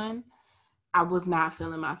 months on, I was not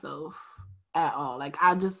feeling myself at all. Like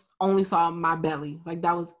I just only saw my belly. Like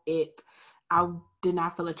that was it. I did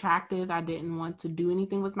not feel attractive. I didn't want to do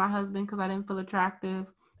anything with my husband because I didn't feel attractive.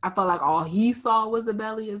 I felt like all he saw was a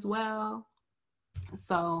belly as well.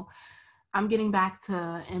 So I'm getting back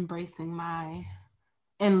to embracing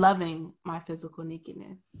and loving my physical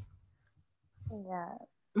nakedness. Yeah.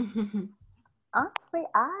 Honestly,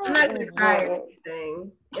 I'm I not gonna enjoy cry or it.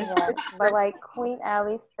 anything. Yes, but like Queen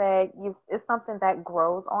Allie said, it's something that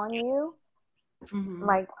grows on you.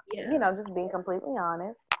 Like, just being completely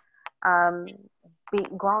honest. Um,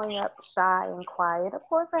 growing up shy and quiet. Of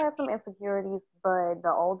course, I had some insecurities, but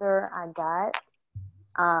the older I got,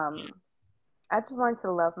 um, I just learned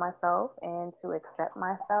to love myself and to accept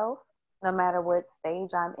myself, no matter what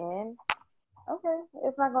stage I'm in. Okay,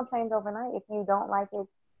 it's not gonna change overnight. If you don't like it,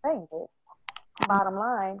 change it. Bottom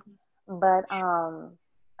line. But I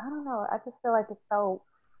don't know. I just feel like it's so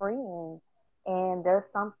freeing, and there's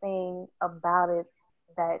something about it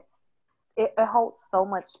that it holds so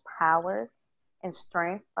much power and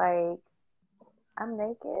strength. Like I'm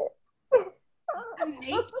naked. I'm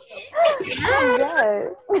naked.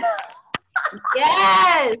 Yes.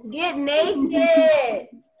 Yes, get naked.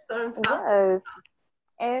 So I'm talking. Yes.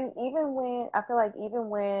 And I feel like even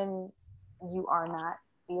when you are not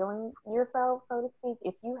feeling yourself, so to speak,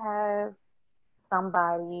 if you have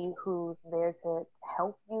somebody who's there to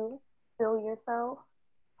help you feel yourself,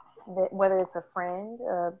 whether it's a friend,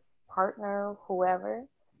 a partner, whoever,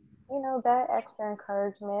 that extra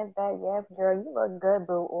encouragement that, yes, girl, you look good,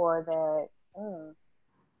 boo, or that,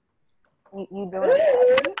 you doing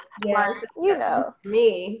that. Yes, You know,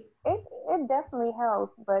 me. it definitely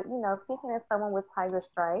helps. But, speaking as someone with tiger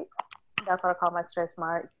stripes, that's what I call my stretch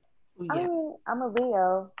marks. I Yeah. mean, I'm a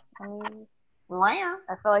Leo. I mean, Rare.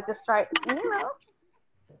 I feel like the stripe,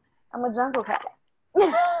 I'm a jungle cat.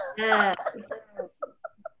 Yeah.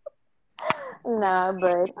 Nah,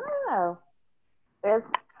 but I don't know.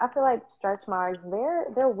 I feel like stretch marks,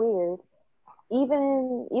 they're weird.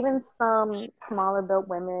 Even some smaller built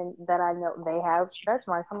women that I know, they have stretch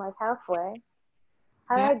marks. I'm like, halfway.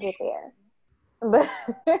 How did Yeah. I get there? But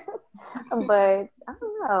but I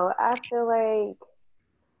don't know. I feel like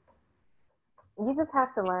you just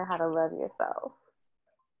have to learn how to love yourself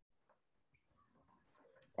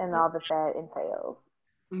and all that entails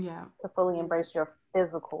Yeah. to fully embrace your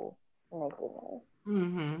physical nakedness.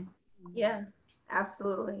 Mm-hmm. Yeah,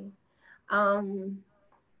 absolutely. Um,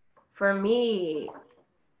 for me,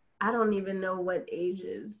 I don't even know what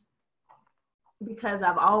ages, because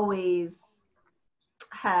I've always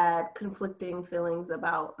had conflicting feelings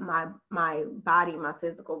about my body, my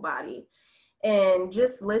physical body. And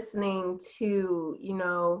just listening to,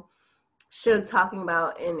 Suge talking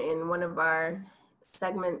about in one of our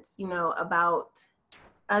segments, about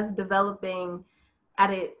us developing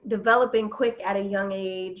quick at a young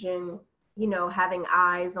age, and having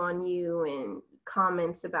eyes on you and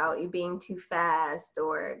comments about you being too fast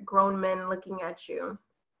or grown men looking at you.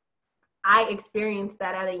 I experienced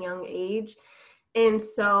that at a young age. And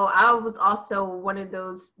so I was also one of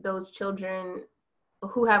those children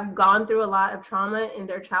who have gone through a lot of trauma in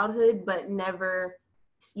their childhood, but never,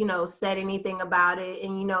 said anything about it,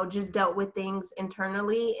 and, just dealt with things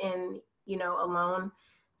internally and, alone.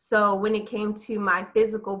 So when it came to my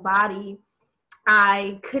physical body,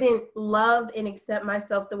 I couldn't love and accept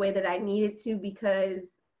myself the way that I needed to,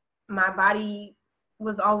 because my body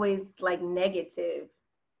was always like negative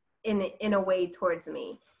in a way towards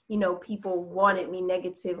me. People wanted me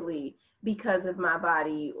negatively because of my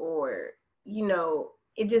body, or,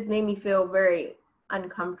 it just made me feel very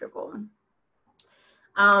uncomfortable.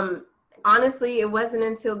 Um, Honestly, it wasn't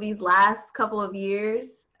until these last couple of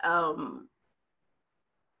years of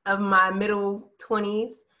my middle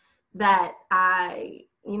 20s that I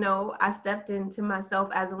stepped into myself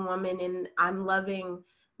as a woman, and I'm loving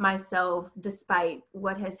myself despite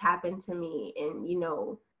what has happened to me and,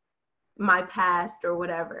 my past or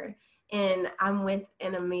whatever. And I'm with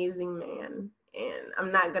an amazing man, and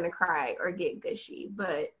I'm not going to cry or get gushy,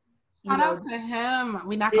 but, shout out to him.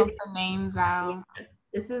 We're not going to put names out.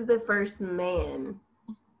 This is the first man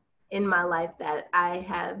in my life that I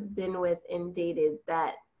have been with and dated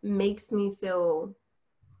that makes me feel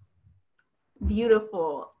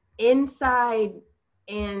beautiful inside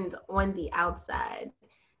and on the outside.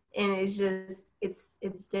 And it's just,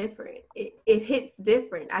 it's different. It hits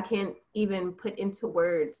different. I can't even put into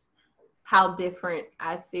words how different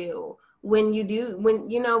I feel when you do,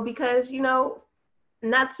 because,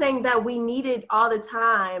 not saying that we need it all the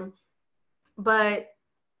time, but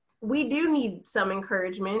we do need some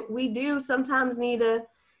encouragement. We do sometimes need a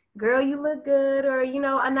girl, you look good, or,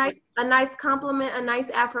 a nice compliment, a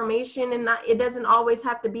nice affirmation. And it doesn't always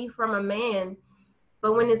have to be from a man,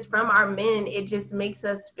 but when it's from our men, it just makes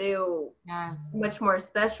us feel much more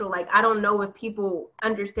special. Like, I don't know if people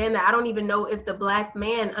understand that. I don't even know if the Black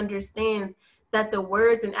man understands that the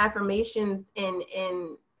words and affirmations and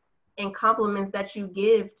compliments that you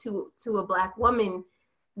give to a Black woman,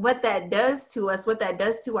 what that does to us, what that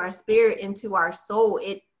does to our spirit and to our soul,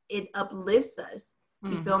 it uplifts us.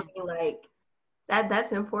 You feel me? Like,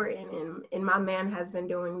 that's important. And my man has been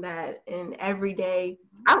doing that. And every day,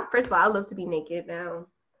 first of all, I love to be naked now.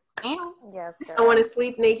 Yes, I want to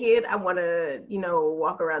sleep naked. I want to,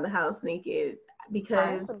 walk around the house naked,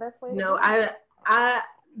 because, I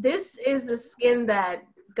this is the skin that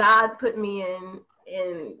God put me in,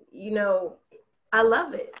 and, I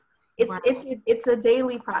love it. It's a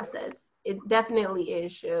daily process. It definitely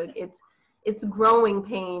is, Suge. It's growing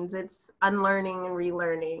pains. It's unlearning and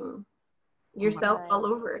relearning yourself all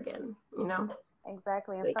over again,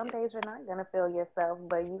 Exactly. And some days you're not going to feel yourself,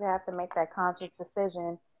 but you have to make that conscious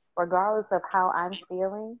decision. Regardless of how I'm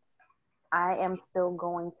feeling, I am still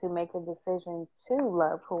going to make a decision to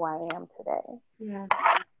love who I am today. Yeah.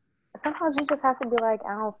 Sometimes you just have to be like,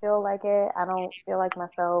 I don't feel like it. I don't feel like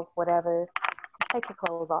myself, whatever. Take your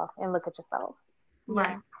clothes off and look at yourself.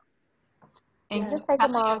 Right. And just take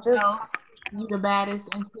them off. Just you the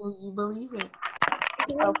baddest until you believe it.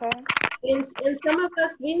 Okay. And some of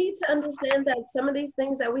us, we need to understand that some of these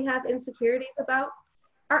things that we have insecurities about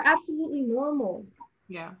are absolutely normal.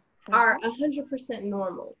 Yeah. Are 100%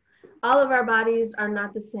 normal. All of our bodies are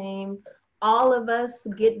not the same. All of us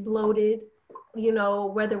get bloated,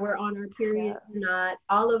 whether we're on our period or not.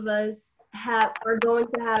 All of us are going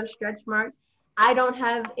to have stretch marks. I don't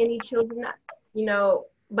have any children,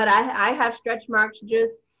 but I have stretch marks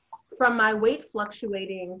just from my weight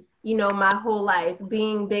fluctuating, my whole life,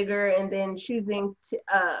 being bigger and then choosing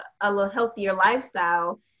a little healthier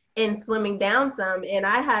lifestyle and slimming down some. And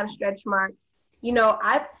I have stretch marks.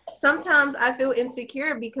 Sometimes I feel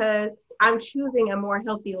insecure because I'm choosing a more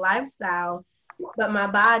healthy lifestyle, but my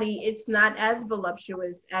body, it's not as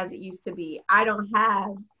voluptuous as it used to be. I don't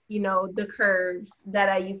have, the curves that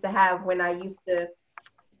I used to have when I used to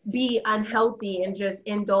be unhealthy and just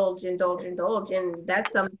indulge. And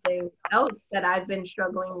that's something else that I've been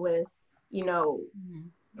struggling with,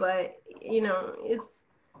 but, it's,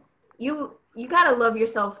 you gotta love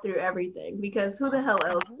yourself through everything, because who the hell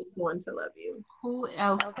else is going to love you? Who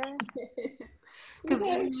else? Okay. Because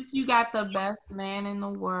Okay. even if you got the best man in the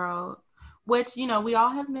world, which, you know, we all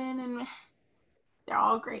have men and they're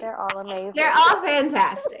all great. They're all amazing. They're all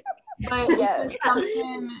fantastic. But Yes.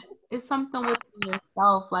 it's something within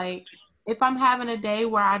yourself. Like, if I'm having a day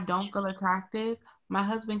where I don't feel attractive, my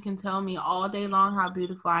husband can tell me all day long how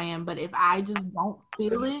beautiful I am. But if I just don't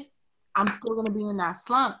feel it, I'm still gonna be in that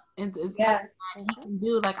slump. And it's Yeah, nothing that he can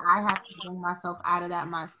do. Like, I have to bring myself out of that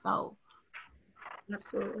myself.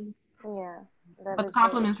 absolutely. Yeah. That But is the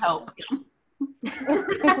compliments very help.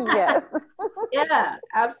 true. Yes. Yeah,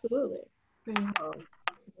 absolutely. They help.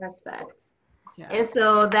 That's facts. Yeah. And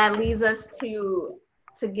so that leads us to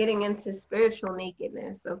getting into spiritual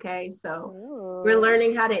nakedness. Okay, so we're Ooh.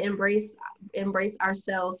 learning how to embrace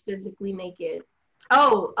ourselves physically naked.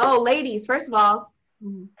 Oh, ladies! First of all,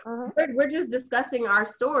 Mhm. we're just discussing our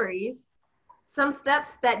stories. Some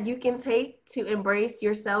steps that you can take to embrace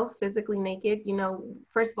yourself physically naked. You know,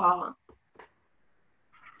 first of all,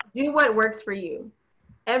 do what works for you.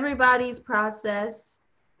 Everybody's process,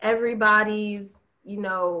 everybody's,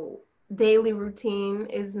 daily routine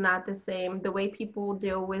is not the same. The way people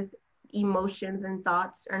deal with emotions and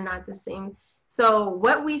thoughts are not the same. So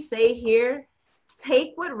what we say here,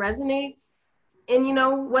 take what resonates, and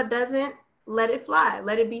what doesn't, let it fly.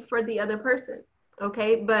 Let it be for the other person.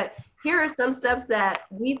 Okay? But here are some steps that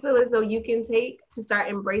we feel as though you can take to start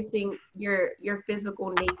embracing your physical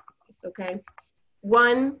nakedness. Okay?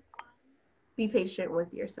 One, be patient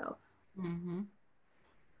with yourself. Mm-hmm.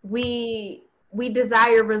 We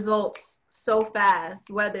desire results so fast,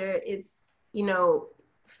 whether it's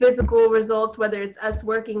physical results, whether it's us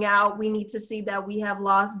working out. We need to see that we have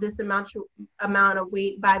lost this amount of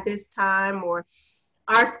weight by this time, or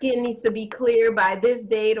our skin needs to be clear by this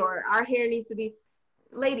date, or our hair needs to be.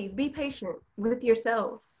 Ladies, be patient with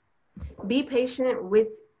yourselves. Be patient with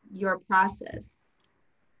your process.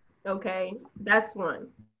 Okay, that's one.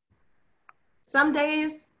 Some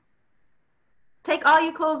days, take all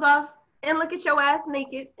your clothes off and look at your ass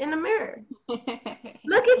naked in the mirror.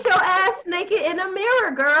 Look at your ass naked in the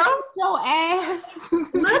mirror, girl. Your ass.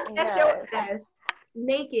 Look at your Yes. ass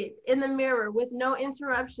naked in the mirror with no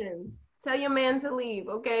interruptions. Tell your man to leave,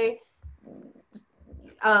 okay?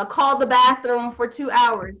 Call the bathroom for 2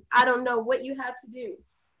 hours. I don't know what you have to do,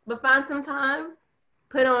 but find some time.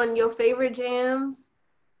 Put on your favorite jams.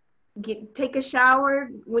 Take a shower.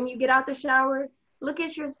 When you get out the shower, look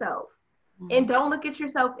at yourself, and don't look at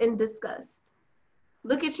yourself in disgust.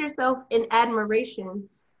 Look at yourself in admiration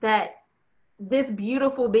that this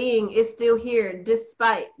beautiful being is still here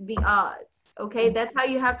despite the odds. Okay, that's how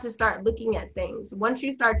you have to start looking at things. Once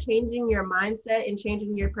you start changing your mindset and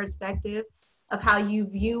changing your perspective of how you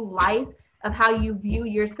view life, of how you view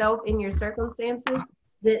yourself in your circumstances,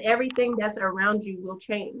 then everything that's around you will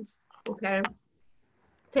change. Okay,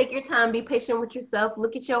 take your time, be patient with yourself,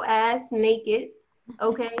 look at your ass naked.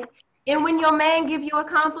 Okay, and when your man give you a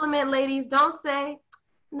compliment, ladies, don't say,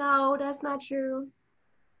 no, that's not true,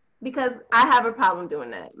 because I have a problem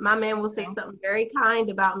doing that. My man will say something very kind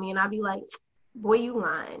about me, and I'll be like, boy, you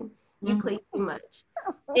lying. You play too much.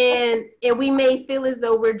 And we may feel as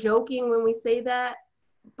though we're joking when we say that,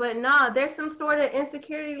 but nah, there's some sort of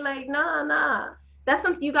insecurity, like, nah. That's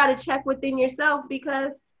something you got to check within yourself,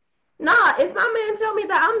 because nah, if my man tell me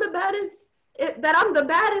that I'm the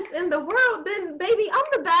baddest in the world, then baby, I'm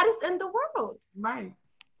the baddest in the world. Right.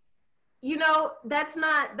 That's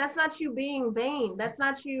not you being vain. That's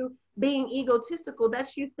not you being egotistical.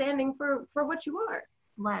 That's you standing for what you are.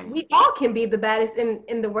 Right. We all can be the baddest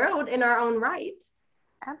in the world in our own right.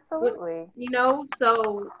 Absolutely.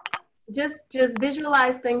 So just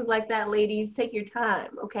visualize things like that, ladies. Take your time,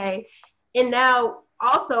 okay? And now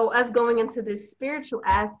also us going into this spiritual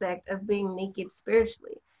aspect of being naked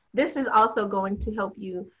spiritually. This is also going to help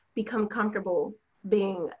you become comfortable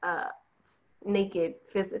being naked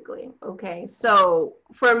physically. Okay, so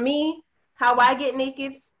for me, how I get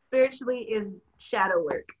naked spiritually is shadow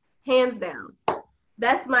work, hands down.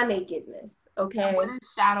 That's my nakedness. Okay, What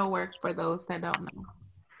is shadow work for those that don't know?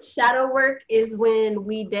 shadow work is when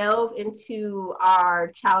we delve into our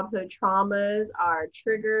childhood traumas, our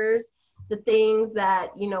triggers, the things that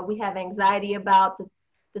we have anxiety about,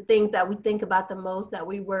 the things that we think about the most, that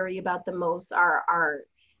we worry about the most,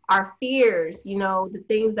 our fears, the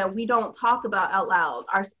things that we don't talk about out loud,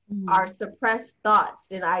 our suppressed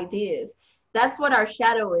thoughts and ideas. That's what our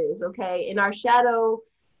shadow is. Okay, and our shadow,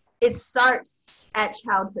 it starts at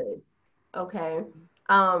childhood. Okay,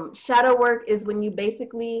 shadow work is when you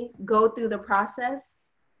basically go through the process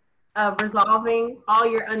of resolving all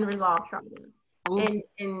your unresolved trauma.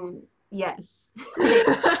 And yes.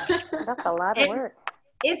 That's a lot of And work.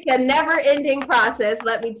 It's a never-ending process,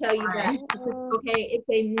 let me tell you that. Right. Okay, it's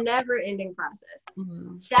a never-ending process.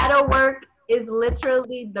 Mm-hmm. Shadow work is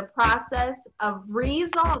literally the process of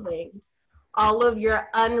resolving all of your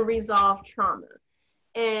unresolved trauma.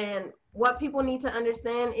 And what people need to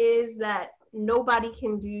understand is that nobody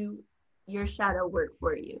can do your shadow work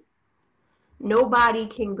for you. Nobody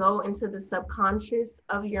can go into the subconscious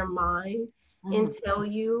of your mind and tell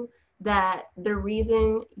you that the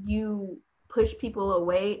reason you push people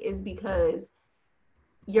away is because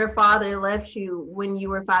your father left you when you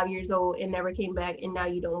were 5 years old and never came back, and now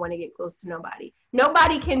you don't want to get close to nobody.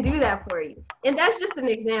 Nobody can do that for you. And that's just an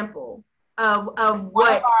example of One of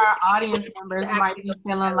what our audience members might be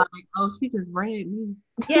feeling like, oh, she just read me.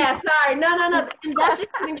 Yeah, sorry. No. And that's just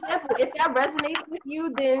an example. If that resonates with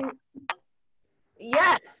you, then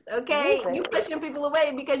yes, okay. You pushing people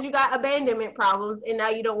away because you got abandonment problems, and now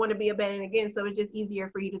you don't want to be abandoned again. So it's just easier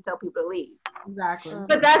for you to tell people to leave. Exactly.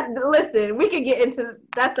 But listen, we could get into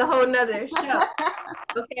that's a whole nother show.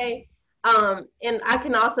 Okay. And I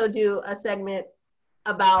can also do a segment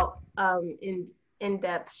about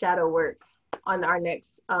in-depth shadow work on our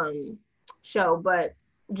next show. But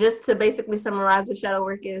just to basically summarize what shadow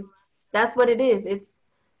work is, that's what it is.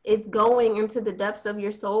 It's going into the depths of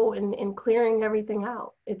your soul and clearing everything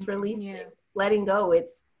out. It's releasing, letting go.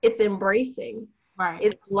 It's embracing. Right.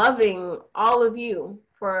 It's loving all of you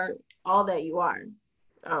for all that you are.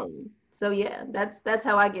 So yeah, that's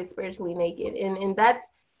how I get spiritually naked. And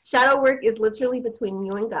that's shadow work is literally between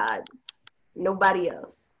you and God. Nobody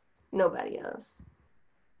else. Nobody else.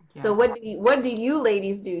 Yes. So what do you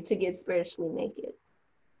ladies do to get spiritually naked?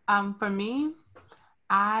 For me,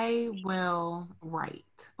 I will write.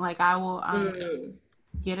 Like I will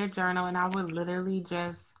get a journal and I will literally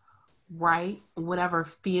just write whatever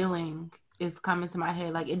feeling is coming to my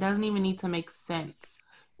head. Like it doesn't even need to make sense.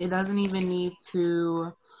 It doesn't even need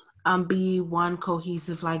to be one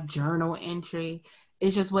cohesive like journal entry.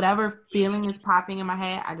 It's just whatever feeling is popping in my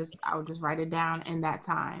head, I would just write it down in that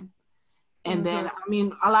time. And then I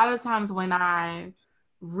mean a lot of times when I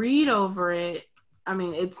read over it, I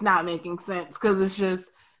mean it's not making sense because it's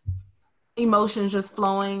just emotions just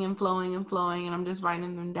flowing and flowing and flowing and I'm just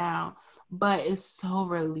writing them down. But it's so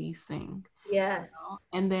releasing. Yes. You know?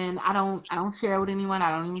 And then I don't share with anyone. I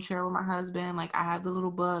don't even share with my husband. Like I have the little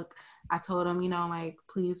book. I told him, like,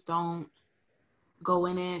 please don't go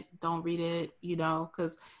in it. Don't read it,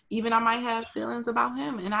 because even I might have feelings about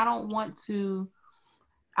him and I don't want to.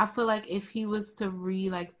 I feel like if he was to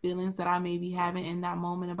read like feelings that I may be having in that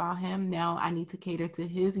moment about him, now I need to cater to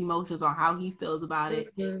his emotions or how he feels about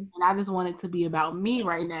it. And I just want it to be about me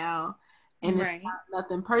right now. And it's not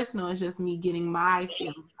nothing personal. It's just me getting my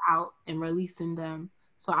feelings out and releasing them.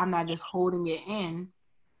 So I'm not just holding it in.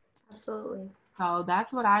 Absolutely. So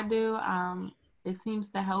that's what I do. It seems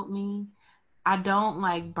to help me. I don't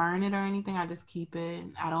like burn it or anything. I just keep it.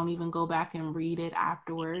 I don't even go back and read it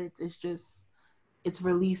afterwards. It's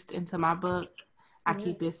released into my book. I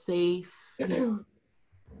keep it safe.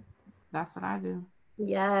 That's what I do.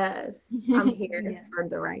 Yes. I'm here for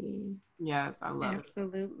the writing. Yes, I love it.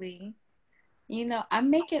 Absolutely. I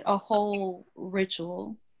make it a whole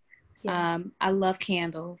ritual. I love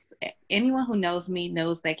candles. Anyone who knows me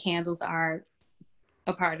knows that candles are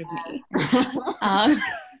a part of me.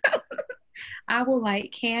 I will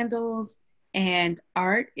light candles, and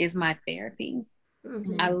art is my therapy.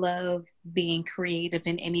 I love being creative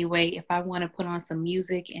in any way. If I want to put on some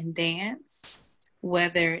music and dance,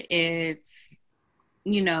 whether it's,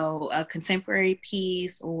 a contemporary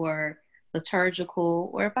piece or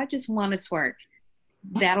liturgical, or if I just want to twerk,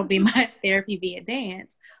 that'll be my therapy via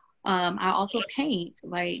dance. I also paint.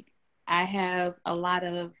 Like I have a lot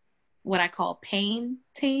of what I call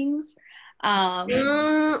paintings. I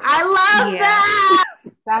love that.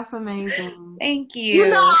 That's amazing. Thank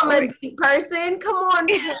you. I'm a deep person. Come on,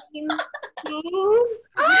 things.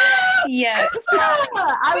 Yes.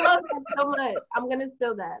 I love that so much. I'm gonna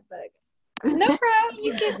steal that, but no problem.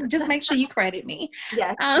 You can just make sure you credit me.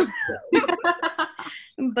 Yes.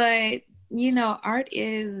 But art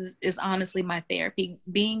is honestly my therapy.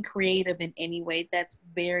 Being creative in any way, that's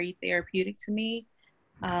very therapeutic to me.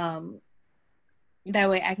 That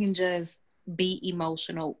way I can just be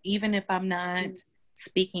emotional, even if I'm not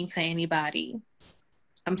speaking to anybody.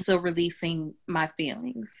 I'm still releasing my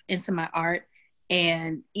feelings into my art.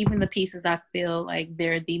 And even the pieces I feel like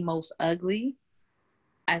they're the most ugly,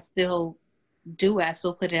 I still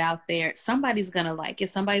put it out there. Somebody's gonna like it,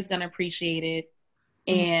 somebody's gonna appreciate it.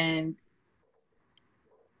 And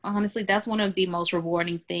honestly, that's one of the most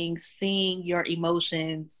rewarding things, seeing your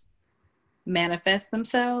emotions manifest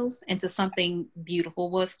themselves into something beautiful.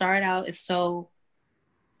 What started out is so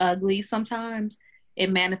ugly sometimes,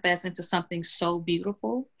 it manifests into something so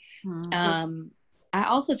beautiful. I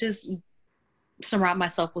also just surround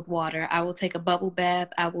myself with water. I will take a bubble bath.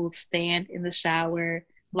 I will stand in the shower,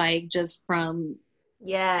 like just from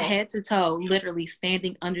head to toe, literally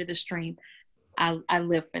standing under the stream. I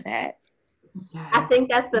live for that. Yes. I think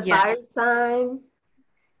that's the fire sign,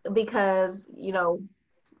 because, you know,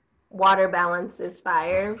 water balances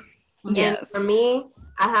fire. Yes. And for me,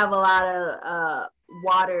 I have a lot of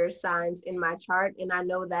water signs in my chart, and I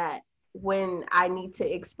know that when I need to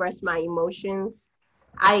express my emotions,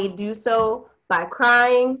 I do so by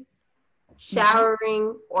crying,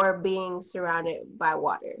 showering, or being surrounded by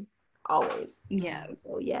water. Always. Yes.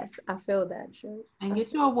 So yes, I feel that. Sure. And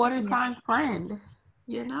get you a water sign friend.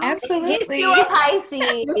 You know? Absolutely. Get you a Pisces.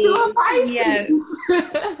 Get you a Pisces. Yes.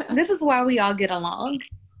 This is why we all get along.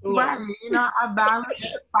 Right. You know, I balance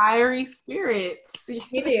fiery spirits.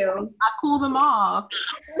 You do. I cool them off.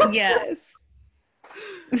 Yes.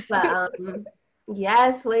 But,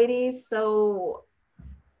 yes, ladies. So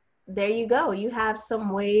there you go. You have some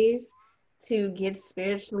ways to get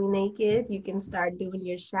spiritually naked. You can start doing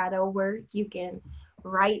your shadow work. You can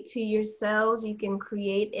write to yourselves. You can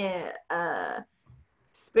create a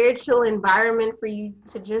spiritual environment for you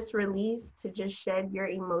to just release, to just shed your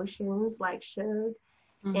emotions like Shug.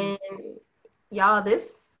 And y'all,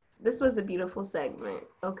 this was a beautiful segment.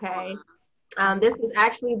 Okay. This is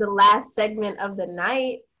actually the last segment of the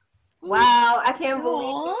night. Wow, I can't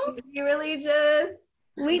believe we really just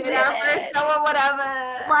did our first show or whatever.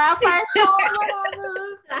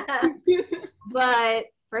 But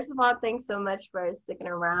first of all, thanks so much for sticking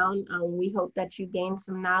around. We hope that you gained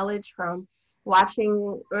some knowledge from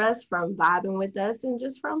watching us, from vibing with us, and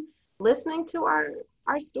just from listening to our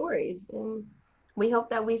stories. And we hope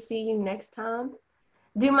that we see you next time.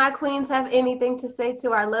 Do my queens have anything to say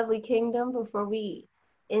to our lovely kingdom before we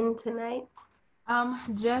end tonight?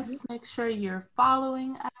 Just make sure you're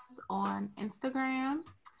following us on Instagram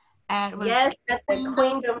at the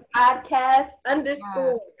Queendom Podcast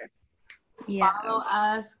 _ Follow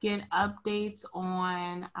us, get updates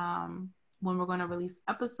on when we're going to release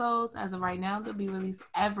episodes. As of right now, they'll be released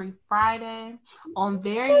every Friday on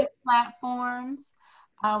various platforms.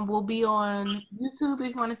 We'll be on YouTube if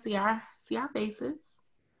you want to see our faces.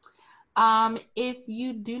 If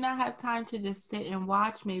you do not have time to just sit and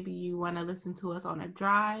watch, maybe you want to listen to us on a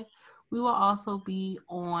drive, we will also be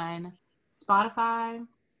on Spotify,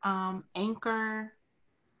 Anchor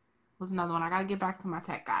was another one. I got to get back to my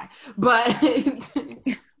tech guy, but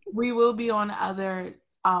we will be on other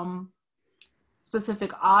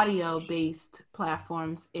specific audio based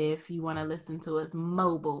platforms if you want to listen to us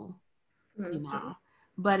mobile, you know.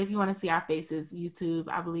 But if you want to see our faces, YouTube,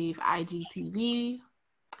 I believe IGTV.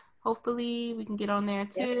 Hopefully we can get on there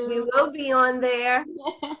too. Yes, we will be on there.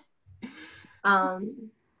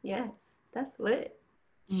 Yes, that's lit.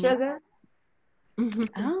 Sugar.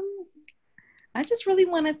 I just really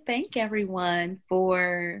want to thank everyone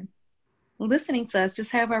for listening to us.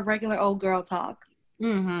 Just have our regular old girl talk,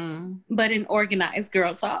 but an organized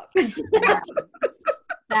girl talk.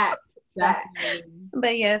 That.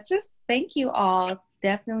 But yes, just thank you all.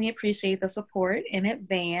 Definitely appreciate the support in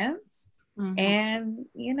advance. And,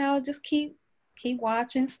 you know, just keep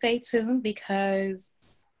watching, stay tuned, because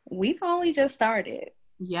we've only just started.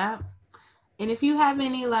 Yeah. And if you have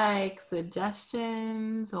any like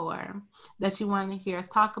suggestions or that you want to hear us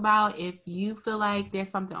talk about, if you feel like there's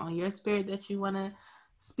something on your spirit that you want to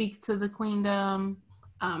speak to the Queendom,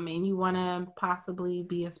 and you want to possibly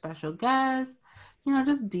be a special guest, you know,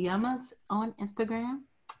 just DM us on Instagram,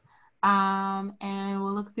 and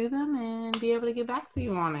we'll look through them and be able to get back to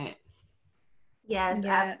you on it. Yes,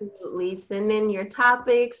 absolutely. Send in your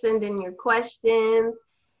topics, send in your questions.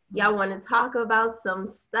 Y'all want to talk about some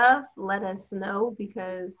stuff, let us know,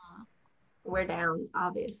 because we're down,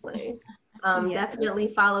 obviously.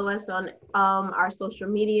 Definitely follow us on our social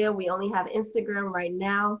media. We only have Instagram right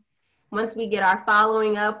now. Once we get our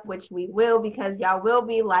following up, which we will, because y'all will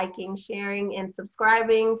be liking, sharing, and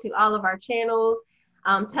subscribing to all of our channels,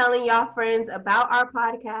 telling y'all friends about our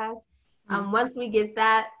podcast. Once we get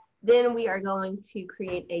that, then we are going to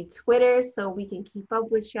create a Twitter so we can keep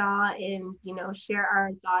up with y'all and, you know, share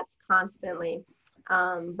our thoughts constantly.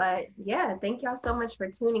 But yeah, thank y'all so much for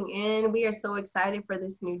tuning in. We are so excited for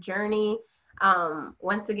this new journey.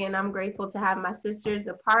 Once again, I'm grateful to have my sisters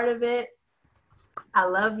a part of it. I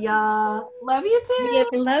love y'all. Love you too.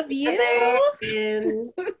 Love you.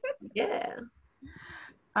 And yeah.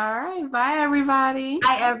 All right. Bye, everybody.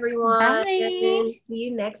 Bye, everyone. Bye. See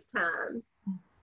you next time.